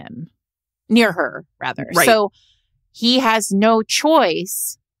near her, rather. Right. So he has no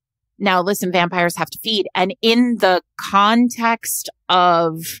choice. Now, listen, vampires have to feed. And in the context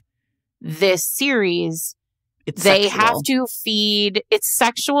of this series, they have to feed. It's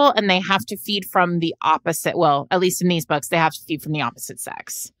sexual, and they have to feed from the opposite. Well, at least in these books, they have to feed from the opposite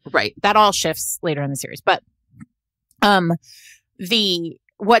sex. Right. That all shifts later in the series. But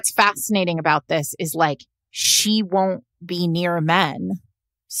what's fascinating about this is like she won't be near men,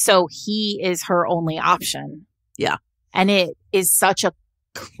 so he is her only option. Yeah. And it is such a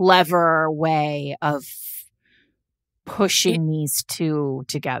clever way of pushing these two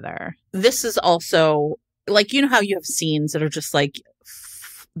together. This is also like, you know how you have scenes that are just like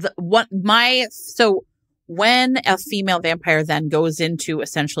so when a female vampire then goes into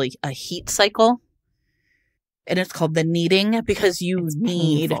essentially a heat cycle, and it's called the needing, because you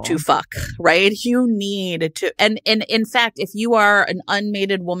need to fuck, right? You need to, and in fact, if you are an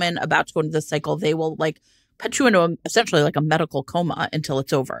unmated woman about to go into the cycle, they will like put you into essentially like a medical coma until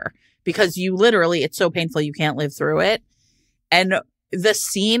it's over, because you literally, it's so painful you can't live through it. And the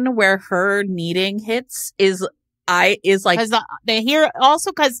scene where her needing hits is like, because they hear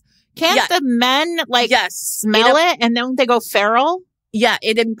also because can't the men smell it and then they go feral? Yeah,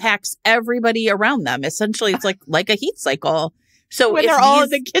 it impacts everybody around them. Essentially, it's like a heat cycle. So when they're all in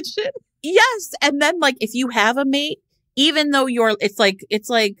the kitchen. Yes, and then like if you have a mate, even though it's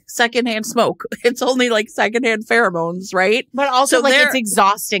like secondhand smoke. It's only like secondhand pheromones, right? But also like it's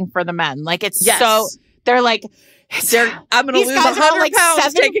exhausting for the men. Like it's so they're like I'm going to lose 100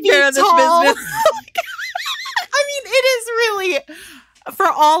 pounds taking care of this business. I mean, it is really for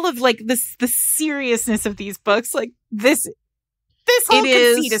all of like the seriousness of these books. Like this whole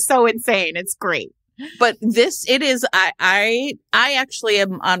conceit is so insane. It's great. But it is. I actually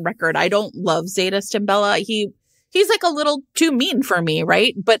am on record. I don't love Zadist and Bella. He's like a little too mean for me,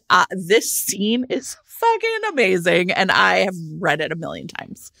 right? But this scene is fucking amazing, and I have read it a million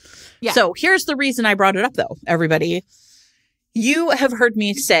times. Yeah. So here's the reason I brought it up, though, everybody. You have heard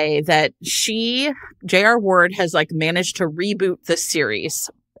me say that J.R. Ward, has like managed to reboot this series.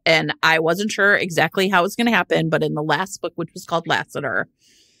 And I wasn't sure exactly how it was going to happen. But in the last book, which was called Lassiter,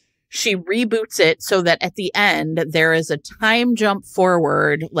 she reboots it so that at the end, there is a time jump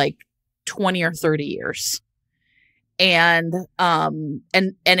forward like 20 or 30 years. And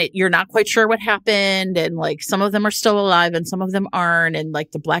you're not quite sure what happened. And like some of them are still alive and some of them aren't. And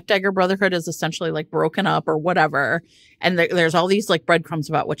like the Black Dagger Brotherhood is essentially like broken up or whatever. And there's all these like breadcrumbs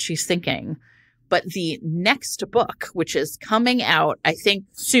about what she's thinking. But the next book, which is coming out, I think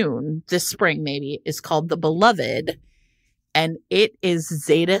soon, this spring maybe, is called The Beloved. And it is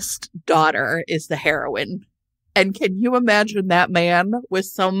Zadist's daughter is the heroine. And can you imagine that man with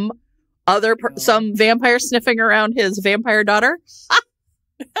some vampire sniffing around his vampire daughter?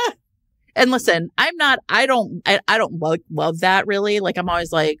 And listen, I don't love that really. Like I'm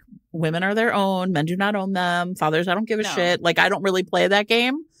always like, women are their own, men do not own them. Fathers, I don't give a shit. Like I don't really play that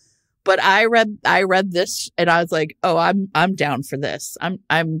game. But I read this and I was like, oh, I'm down for this.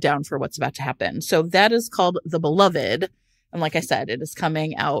 I'm down for what's about to happen. So that is called The Beloved. And like I said, it is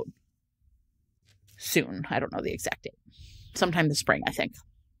coming out soon. I don't know the exact date. Sometime this spring, I think.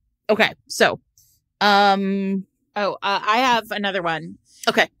 Okay, so, I have another one.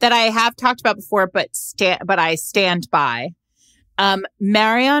 Okay, that I have talked about before, but I stand by.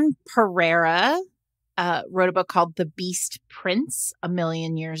 Marion Pereira wrote a book called The Beast Prince a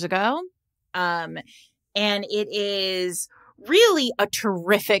million years ago, and it is really a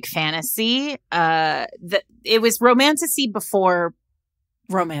terrific fantasy. It was romantasy before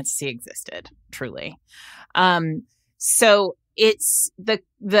romantasy existed, truly. So it's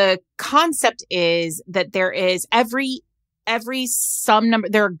the concept is that there is every some number,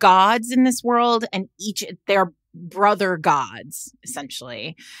 there are gods in this world, and they're brother gods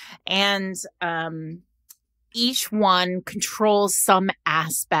essentially, and each one controls some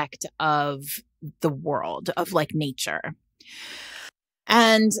aspect of the world, of like nature.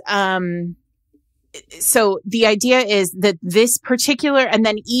 And so the idea is that this particular, and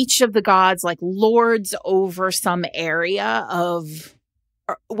then each of the gods like lords over some area of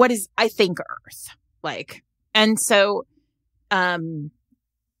what is, I think, Earth. Like, and so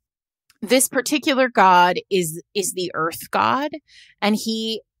this particular god is the Earth god, and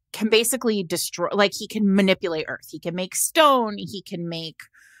he can basically destroy, like he can manipulate Earth. He can make stone. He can make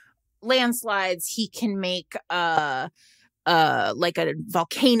landslides. He can make like a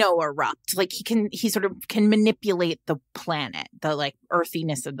volcano erupt. Like he sort of can manipulate the planet, the like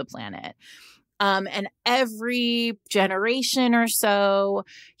earthiness of the planet. And every generation or so,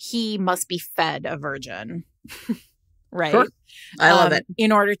 he must be fed a virgin. Right? Sure. I love it.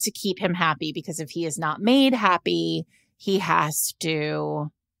 In order to keep him happy, because if he is not made happy, he has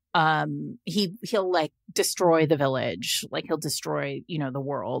to he'll like destroy the village, like he'll destroy, the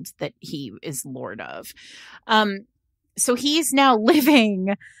world that he is lord of. So he's now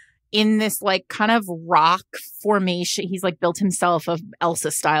living in this like kind of rock formation. He's like built himself a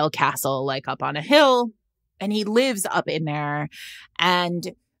Elsa style castle like up on a hill, and he lives up in there.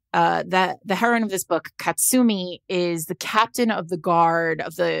 And the heroine of this book, Katsumi, is the captain of the guard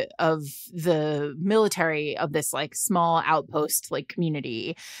of the military of this like small outpost like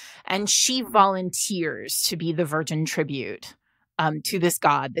community, and she volunteers to be the virgin tribute to this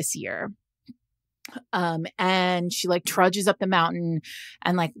god this year. And she like trudges up the mountain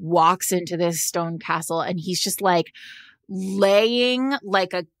and like walks into this stone castle, and he's just like laying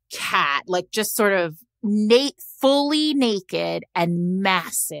like a cat, like just sort of fully naked and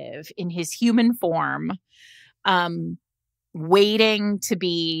massive in his human form, waiting to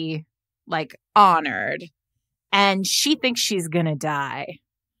be like honored. And she thinks she's gonna die,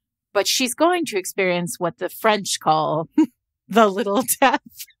 but she's going to experience what the French call the little death.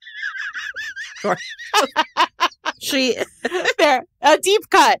 Sure. A deep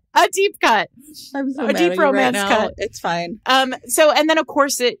cut. I'm so A mad deep at you romance right now. cut. It's fine. So, and then of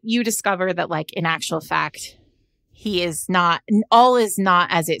course you discover that like in actual fact, all is not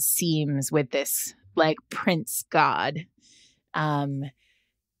as it seems with this like prince god. And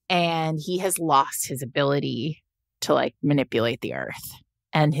he has lost his ability to like manipulate the earth,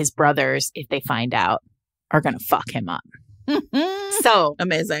 and his brothers, if they find out, are going to fuck him up. So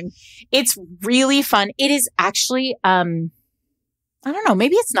amazing. It's really fun. It is actually, I don't know,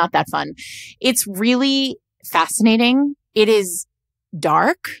 maybe it's not that fun. It's really fascinating. It is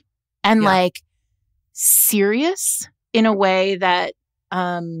dark and like serious in a way that,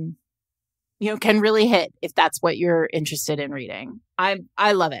 can really hit if that's what you're interested in reading.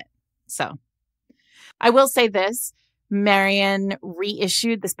 I love it. So I will say this. Marian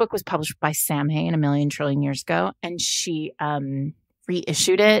reissued, this book was published by Sam Hain a million trillion years ago, and she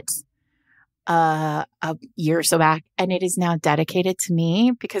reissued it a year or so back, and it is now dedicated to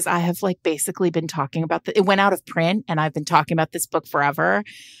me because I have like basically been talking about it went out of print, and I've been talking about this book forever,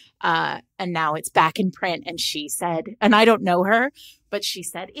 and now it's back in print. And she said, and I don't know her, but she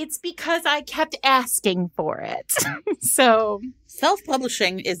said, it's because I kept asking for it. So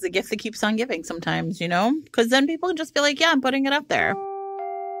self-publishing is the gift that keeps on giving sometimes, because then people just be like, yeah, I'm putting it up there.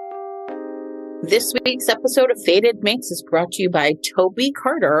 This week's episode of Fated Mates is brought to you by Toby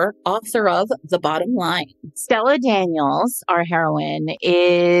Carter, author of The Bottom Line. Stella Daniels, our heroine,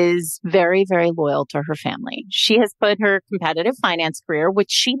 is very, very loyal to her family. She has put her competitive finance career,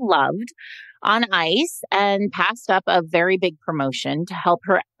 which she loved, on ice and passed up a very big promotion to help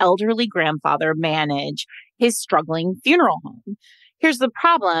her elderly grandfather manage his struggling funeral home. Here's the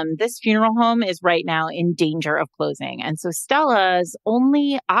problem. This funeral home is right now in danger of closing. And so Stella's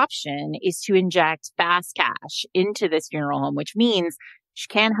only option is to inject fast cash into this funeral home, which means she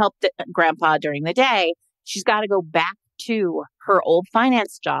can't help grandpa during the day. She's got to go back to her old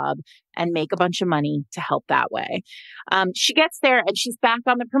finance job and make a bunch of money to help that way. She gets there and she's back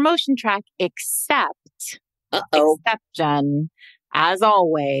on the promotion track, except Jen, as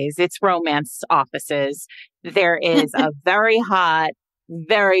always, it's romance offices. There is a very hot,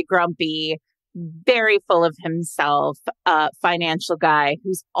 very grumpy, very full of himself financial guy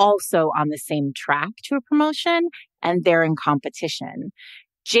who's also on the same track to a promotion, and they're in competition.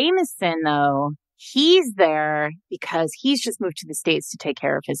 Jameson, though, he's there because he's just moved to the States to take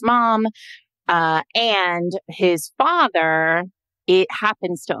care of his mom. And his father, it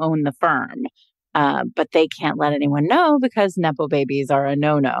happens to own the firm. But they can't let anyone know because Nepo babies are a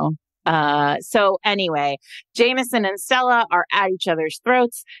no-no. So anyway, Jameson and Stella are at each other's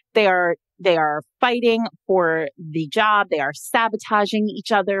throats. They are fighting for the job. They are sabotaging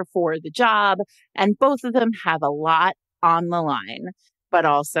each other for the job. And both of them have a lot on the line, but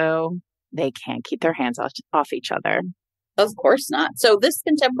also they can't keep their hands off each other. Of course not. So this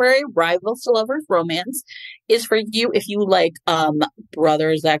contemporary rivals to lovers romance is for you if you like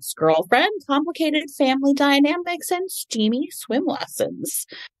brother's ex-girlfriend, complicated family dynamics, and steamy swim lessons.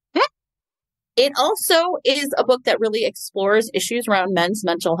 It also is a book that really explores issues around men's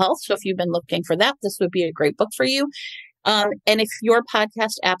mental health. So if you've been looking for that, this would be a great book for you. And if your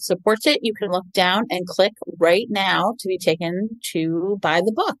podcast app supports it, you can look down and click right now to be taken to buy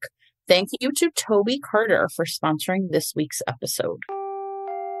the book. Thank you to Toby Carter for sponsoring this week's episode.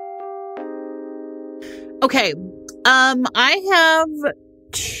 Okay. I have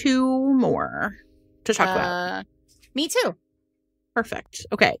two more to talk about. Me too. Perfect.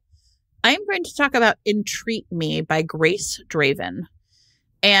 Okay. I am going to talk about Entreat Me by Grace Draven.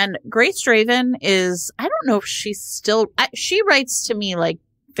 And Grace Draven is, I don't know if she's still, she writes to me like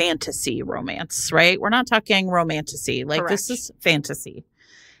fantasy romance, right? We're not talking romantasy. Like, Correct. This is fantasy.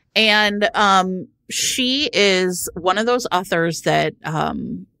 And she is one of those authors that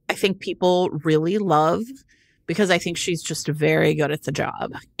I think people really love because I think she's just very good at the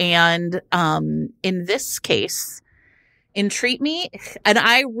job. And in this case, Entreat Me, and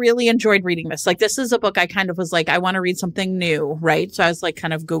I really enjoyed reading this. Like, this is a book I kind of was like, I want to read something new, right? So I was like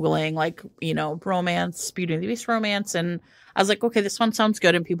kind of Googling like, romance, Beauty and the Beast romance. And I was like, okay, this one sounds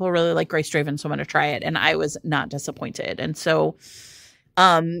good. And people really like Grace Draven, so I'm going to try it. And I was not disappointed. And so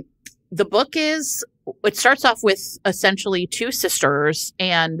the book it starts off with essentially two sisters,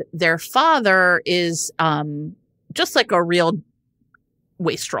 and their father is just like a real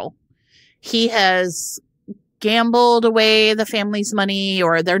wastrel. He has gambled away the family's money,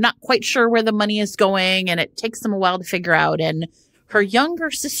 or they're not quite sure where the money is going, and it takes them a while to figure out. And her younger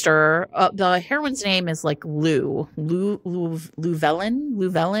sister, the heroine's name is like Llewellyn.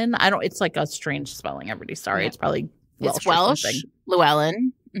 It's like a strange spelling. Everybody's sorry. Yeah. It's probably Welsh. It's Welsh.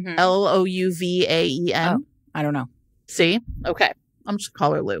 Llewellyn. Mm-hmm. Louvaen. Oh, I don't know. See? Okay. I'm just gonna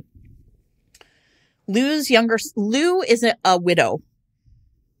call her Lou. Lou is a widow.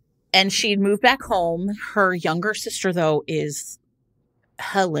 And she'd moved back home. Her younger sister, though, is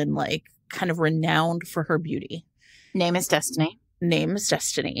Helen, like kind of renowned for her beauty. Name is Destiny.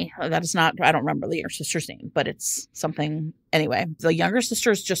 That is not, I don't remember the younger sister's name, but it's something. Anyway, the younger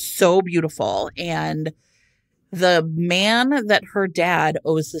sister is just so beautiful. And the man that her dad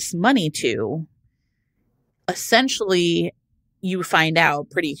owes this money to, essentially, you find out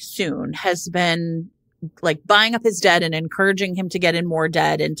pretty soon, has been like buying up his debt and encouraging him to get in more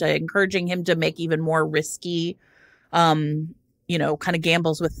debt and to encouraging him to make even more risky, kind of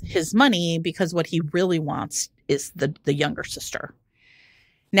gambles with his money, because what he really wants is the younger sister.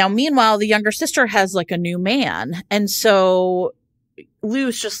 Now, meanwhile, the younger sister has like a new man. And so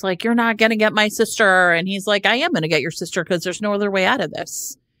Lou's just like, you're not going to get my sister. And he's like, I am going to get your sister because there's no other way out of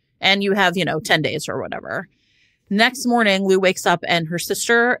this. And you have, 10 days or whatever. Next morning, Lou wakes up and her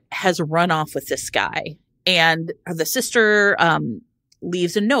sister has run off with this guy. And the sister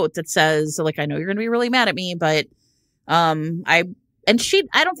leaves a note that says, like, I know you're going to be really mad at me, but I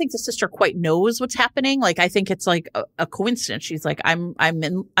don't think the sister quite knows what's happening. Like, I think it's like a coincidence. She's like, I'm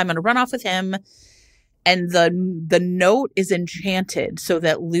going to run off with him. And the note is enchanted so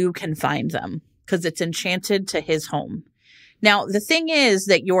that Lou can find them, because it's enchanted to his home. Now, the thing is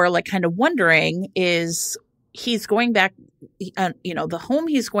that you're like kind of wondering is, he's going back, the home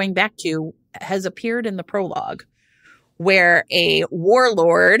he's going back to has appeared in the prologue, where a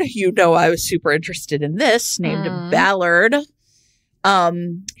warlord, I was super interested in this, named Ballard.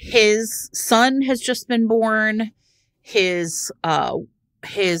 His son has just been born. His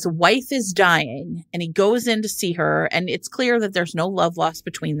wife is dying, and he goes in to see her, and it's clear that there's no love lost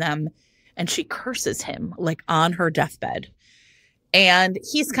between them. And she curses him like on her deathbed. And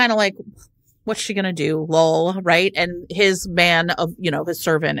he's kind of like, what's she going to do? Lol. Right. And his man of, his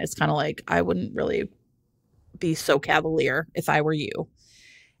servant is kind of like, I wouldn't really be so cavalier if I were you.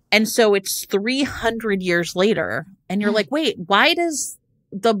 And so it's 300 years later. And you're like, wait, why does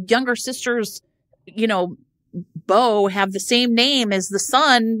the younger sister's, beau have the same name as the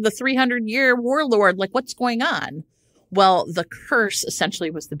son, the 300-year warlord? Like, what's going on? Well, the curse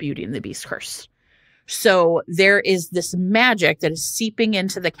essentially was the Beauty and the Beast curse. So there is this magic that is seeping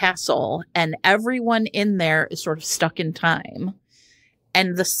into the castle, and everyone in there is sort of stuck in time.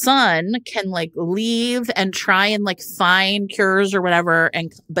 And the son can like leave and try and like find cures or whatever.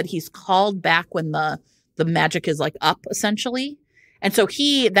 But he's called back when the magic is like up, essentially. And so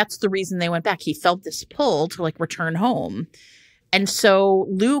that's the reason they went back. He felt this pull to like return home. And so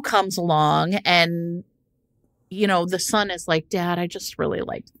Lou comes along, and, the son is like, Dad, I just really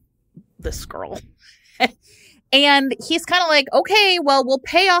like this girl. And he's kind of like, okay, well, we'll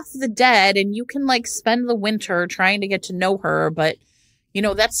pay off the debt and you can like spend the winter trying to get to know her. But,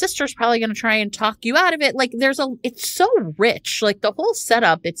 that sister's probably going to try and talk you out of it. Like, it's so rich. Like, the whole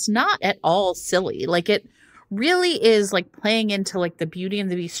setup, it's not at all silly. Like, it really is like playing into like the Beauty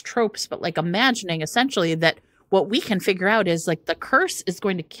and the Beast tropes, but like imagining essentially that what we can figure out is like the curse is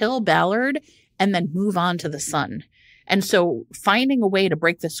going to kill Ballard and then move on to the son. And so finding a way to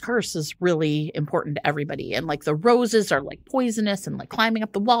break this curse is really important to everybody. And like the roses are like poisonous and like climbing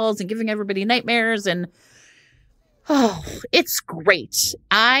up the walls and giving everybody nightmares. And Oh, it's great.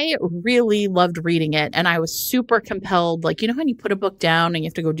 I really loved reading it, and I was super compelled. Like, you know when you put a book down and you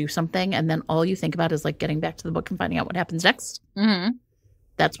have to go do something, and then all you think about is like getting back to the book and finding out what happens next? Mm-hmm.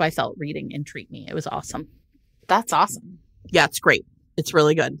 That's why I felt reading intrigued me. It was awesome. That's awesome. Yeah, it's great. It's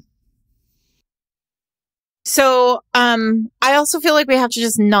really good. So, I also feel like we have to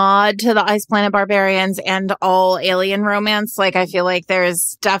just nod to the Ice Planet Barbarians and all alien romance. Like, I feel like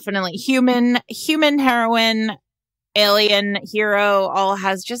there's definitely human heroine, alien hero, all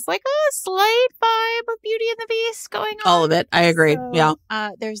has just like a slight vibe of Beauty and the Beast going on. All of it. I agree. So,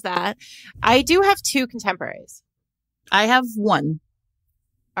 yeah. There's that. I do have 2 contemporaries. I have one.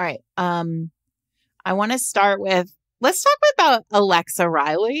 All right. I want to start with, let's talk about Alexa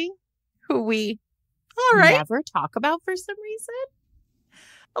Riley, who we never talk about for some reason.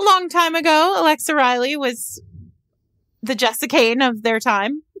 A long time ago, Alexa Riley was the Jessica Kane of their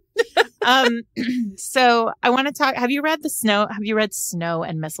time. So I want to talk. Have you read Snow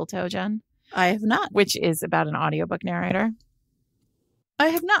and Mistletoe, Jen? I have not. Which is about an audiobook narrator. I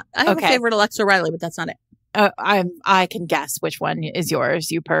have not. I have a favorite Alexa Riley, but that's not it. I can guess which one is yours,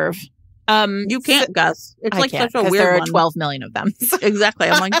 you perv. You can't guess. It's like such a weird there are one. 12 million of them. Exactly.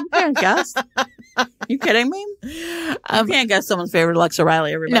 I'm like, you can't guess. You kidding me? You can't guess someone's favorite Alexa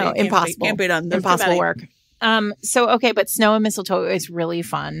Riley. Everybody. No, impossible. Can't be done. There's impossible work. But Snow and Mistletoe is really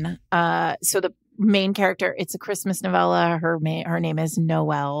fun. So the main character, it's a Christmas novella. Her name is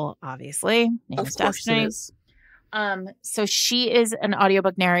Noelle, obviously. Of course it is. So she is an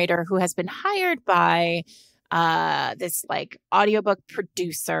audiobook narrator who has been hired by this like audiobook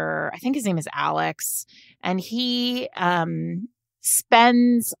producer. I think his name is Alex, and he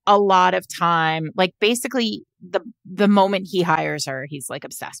spends a lot of time, like basically the moment he hires her, he's like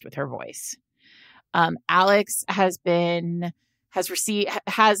obsessed with her voice. Alex has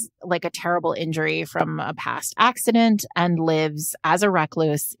like a terrible injury from a past accident and lives as a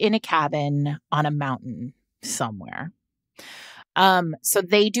recluse in a cabin on a mountain somewhere. So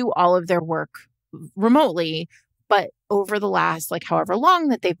they do all of their work remotely, but over the last like however long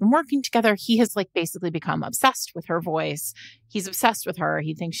that they've been working together, he has like basically become obsessed with her voice. He's obsessed with her.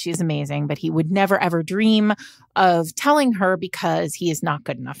 He thinks she's amazing, but he would never ever dream of telling her because he is not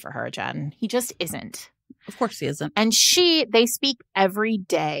good enough for her, Jen. He just isn't. Of course he isn't. And they speak every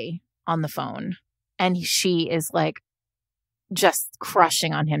day on the phone, and she is like just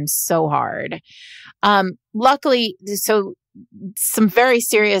crushing on him so hard. Luckily, so some very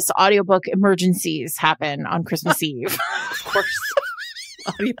serious audiobook emergencies happen on Christmas Eve. Of course.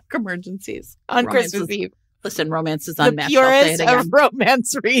 Audiobook emergencies. On Christmas Eve. Listen, romance is unmatched. The purest of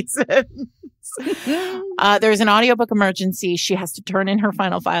romance reasons. There's an audiobook emergency. She has to turn in her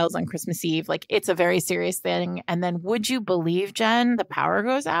final files on Christmas Eve. Like, it's a very serious thing. And then, would you believe, Jen, the power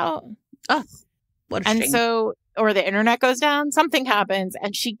goes out? Oh, what a shame. And so, or the internet goes down, something happens,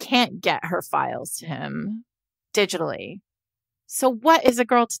 and she can't get her files to him digitally. So what is a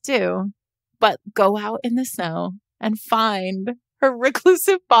girl to do but go out in the snow and find her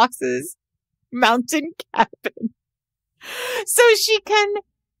reclusive boss's mountain cabin so she can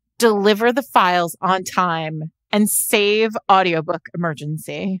deliver the files on time and save audiobook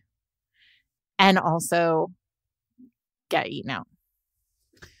emergency and also get eaten out?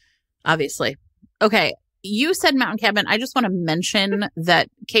 Obviously. Okay. You said mountain cabin. I just want to mention that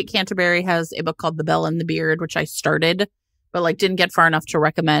Kate Canterbury has a book called The Bell and the Beard, which I started, but like didn't get far enough to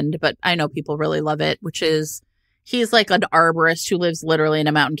recommend, but I know people really love it, which is he's like an arborist who lives literally in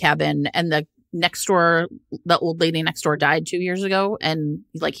a mountain cabin, and the old lady next door died 2 years ago, and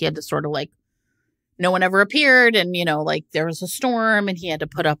like he had to sort of like, no one ever appeared, and you know, like there was a storm and he had to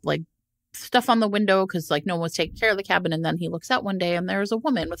put up like stuff on the window because like no one was taking care of the cabin, and then he looks out one day and there's a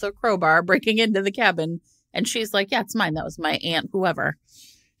woman with a crowbar breaking into the cabin, and she's like, yeah, it's mine, that was my aunt whoever.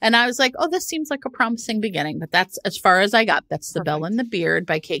 And I was like, oh, this seems like a promising beginning. But that's as far as I got. That's The Bell and the Beard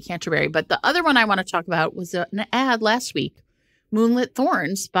by Kate Canterbury. But the other one I want to talk about was an ad last week, Moonlit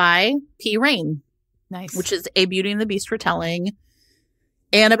Thorns by P. Rain. Nice. Which is a Beauty and the Beast retelling.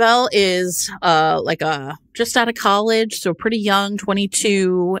 Annabelle is just out of college, so pretty young,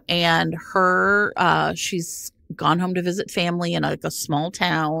 22. And she's gone home to visit family in a small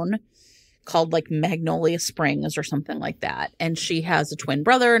town called like Magnolia Springs or something like that. And she has a twin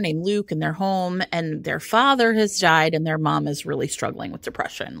brother named Luke, and they're home, and their father has died, and their mom is really struggling with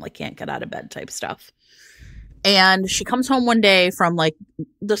depression, like can't get out of bed type stuff. And she comes home one day from like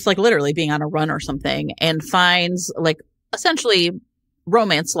just like literally being on a run or something, and finds like essentially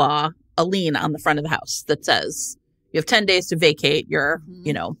romance law, a lien on the front of the house that says you have 10 days to vacate your,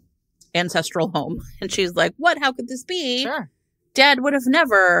 ancestral home. And she's like, what? How could this be? Sure. Dad would have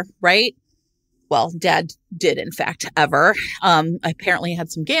never, right? well, Dad did, in fact, ever. Apparently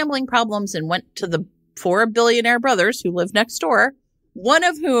had some gambling problems and went to the 4 billionaire brothers who live next door. One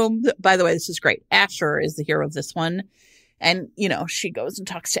of whom, by the way, this is great. Asher is the hero of this one. And, you know, she goes and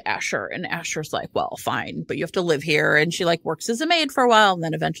talks to Asher, and Asher's like, well, fine, but you have to live here. And she like works as a maid for a while, and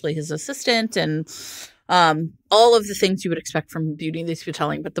then eventually his assistant, and all of the things you would expect from Beauty and the Beast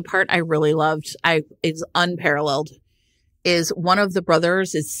retelling. But the part I really loved, is unparalleled, is one of the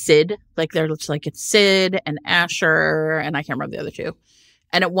brothers is Sid. Like they're like, it's Sid and Asher, and I can't remember the other two.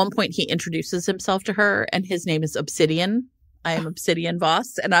 And at one point he introduces himself to her, and his name is Obsidian. I am Obsidian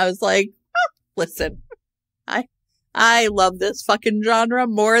Voss. And I was like, oh, listen, I love this fucking genre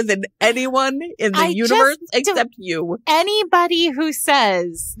more than anyone in the universe except you. Anybody who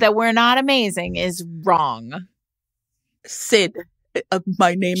says that we're not amazing is wrong. Sid.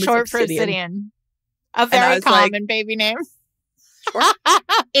 My name is Short Obsidian. for Obsidian. A very common baby name. Sure.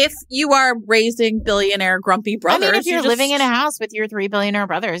 If you are raising billionaire grumpy brothers. I mean, if you're living in a house with your 3 billionaire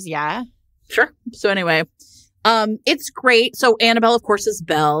brothers, yeah. Sure. So anyway, it's great. So Annabelle, of course, is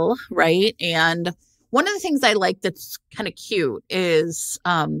Belle, right? And one of the things I like that's kind of cute is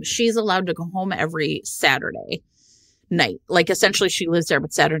she's allowed to go home every Saturday night. Like essentially she lives there,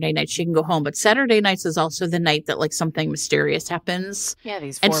 but Saturday night she can go home. But Saturday nights is also the night that like something mysterious happens. Yeah,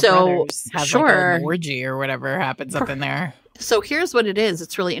 these 4 brothers have like an orgy or whatever happens up in there. So here's what it is.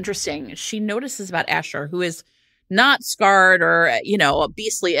 It's really interesting. She notices about Asher, who is not scarred or, you know,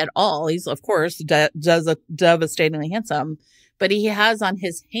 beastly at all. He's, of course, devastatingly handsome. But he has on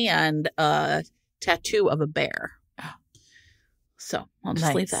his hand a tattoo of a bear. So I'll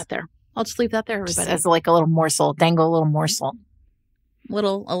just leave that there. I'll just leave that there, everybody. Just as like a little morsel. Dangle a little morsel. A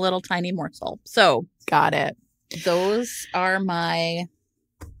little tiny morsel. So. Got it. Those are my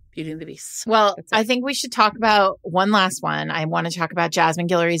Beauty and the Beast. Well, I think we should talk about one last one. I want to talk about Jasmine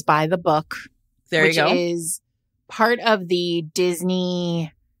Guillory's By the Book. There you go. Which is part of the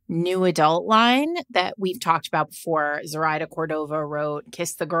Disney new adult line that we've talked about before. Zoraida Cordova wrote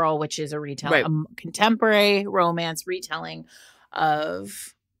Kiss the Girl, which is a contemporary romance retelling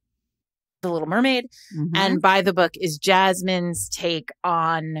of The Little Mermaid. Mm-hmm. And By the Book is Jasmine's take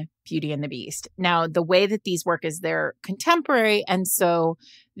on Beauty and the Beast. Now, the way that these work is they're contemporary, and so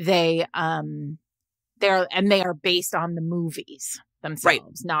they are based on the movies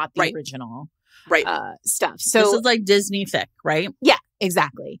themselves, not the original stuff. So this is like Disney fic, right? Yeah,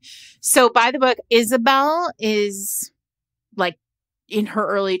 exactly. So By the Book, Isabel is like in her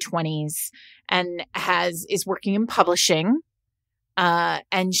early 20s and is working in publishing.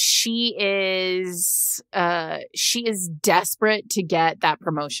 And she is desperate to get that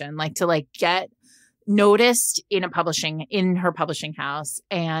promotion, like to like get noticed in her publishing house.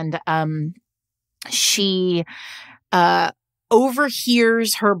 And, she,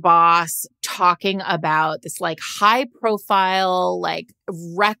 overhears her boss talking about this like high profile, like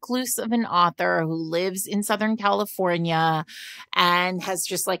recluse of an author who lives in Southern California and has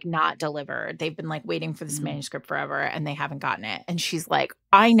just like not delivered. They've been like waiting for this manuscript forever and they haven't gotten it. And she's like,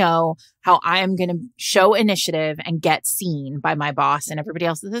 I know how I am going to show initiative and get seen by my boss and everybody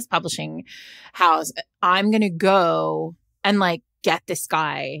else at this publishing house. I'm going to go and like get this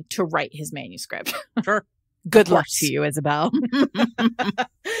guy to write his manuscript. Sure. Good luck to you, Isabel.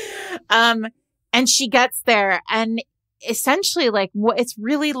 And she gets there and essentially like it's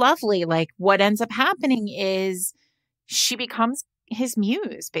really lovely. Like what ends up happening is she becomes his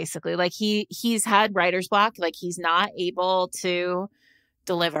muse, basically. Like he's had writer's block. Like he's not able to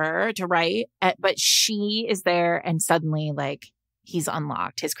write, but she is there and suddenly like he's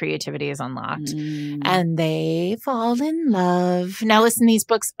unlocked. His creativity is unlocked. And they fall in love. Now, listen, these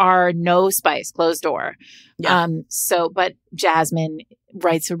books are no spice, closed door. Yeah. But Jasmine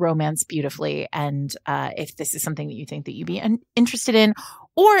writes a romance beautifully. And if this is something that you think that you'd be interested in,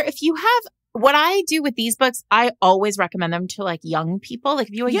 or if you have, what I do with these books, I always recommend them to like young people. Like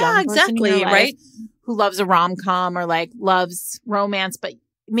if you have a young person in your life who loves a rom-com or like loves romance, but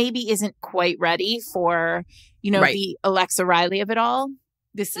maybe isn't quite ready for, the Alexa Riley of it all.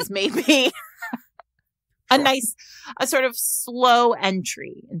 This is maybe a sort of slow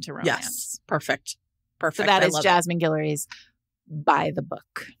entry into romance. Yes. Perfect. So that is Jasmine Guillory's By the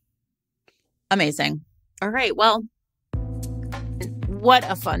Book. Amazing. All right. Well, what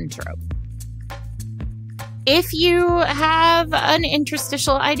a fun trope. If you have an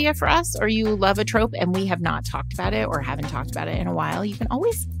interstitial idea for us or you love a trope and we have not talked about it or haven't talked about it in a while, you can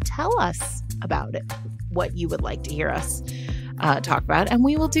always tell us about it, what you would like to hear us talk about, and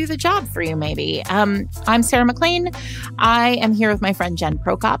we will do the job for you maybe. I'm Sarah McLean. I am here with my friend Jen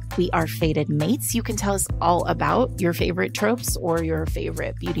Prokop. We are fated mates. You can tell us all about your favorite tropes or your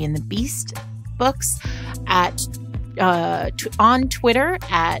favorite Beauty and the Beast books on Twitter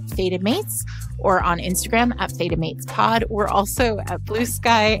at Fated Mates, or on Instagram at Fated Mates Pod. We're also at Blue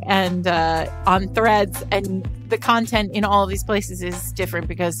Sky and on Threads, and the content in all of these places is different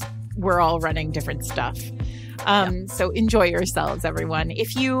because we're all running different stuff. So enjoy yourselves, everyone.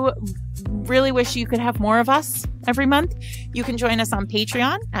 If you really wish you could have more of us every month, you can join us on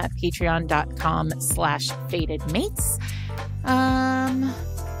Patreon at patreon.com/fatedmates.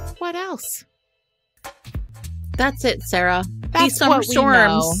 What else? That's it, Sarah. That's These summer what we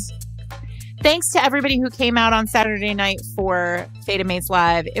storms. know. Thanks to everybody who came out on Saturday night for Fated Mates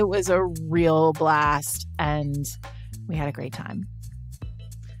Live. It was a real blast, and we had a great time.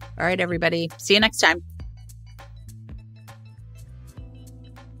 All right, everybody. See you next time.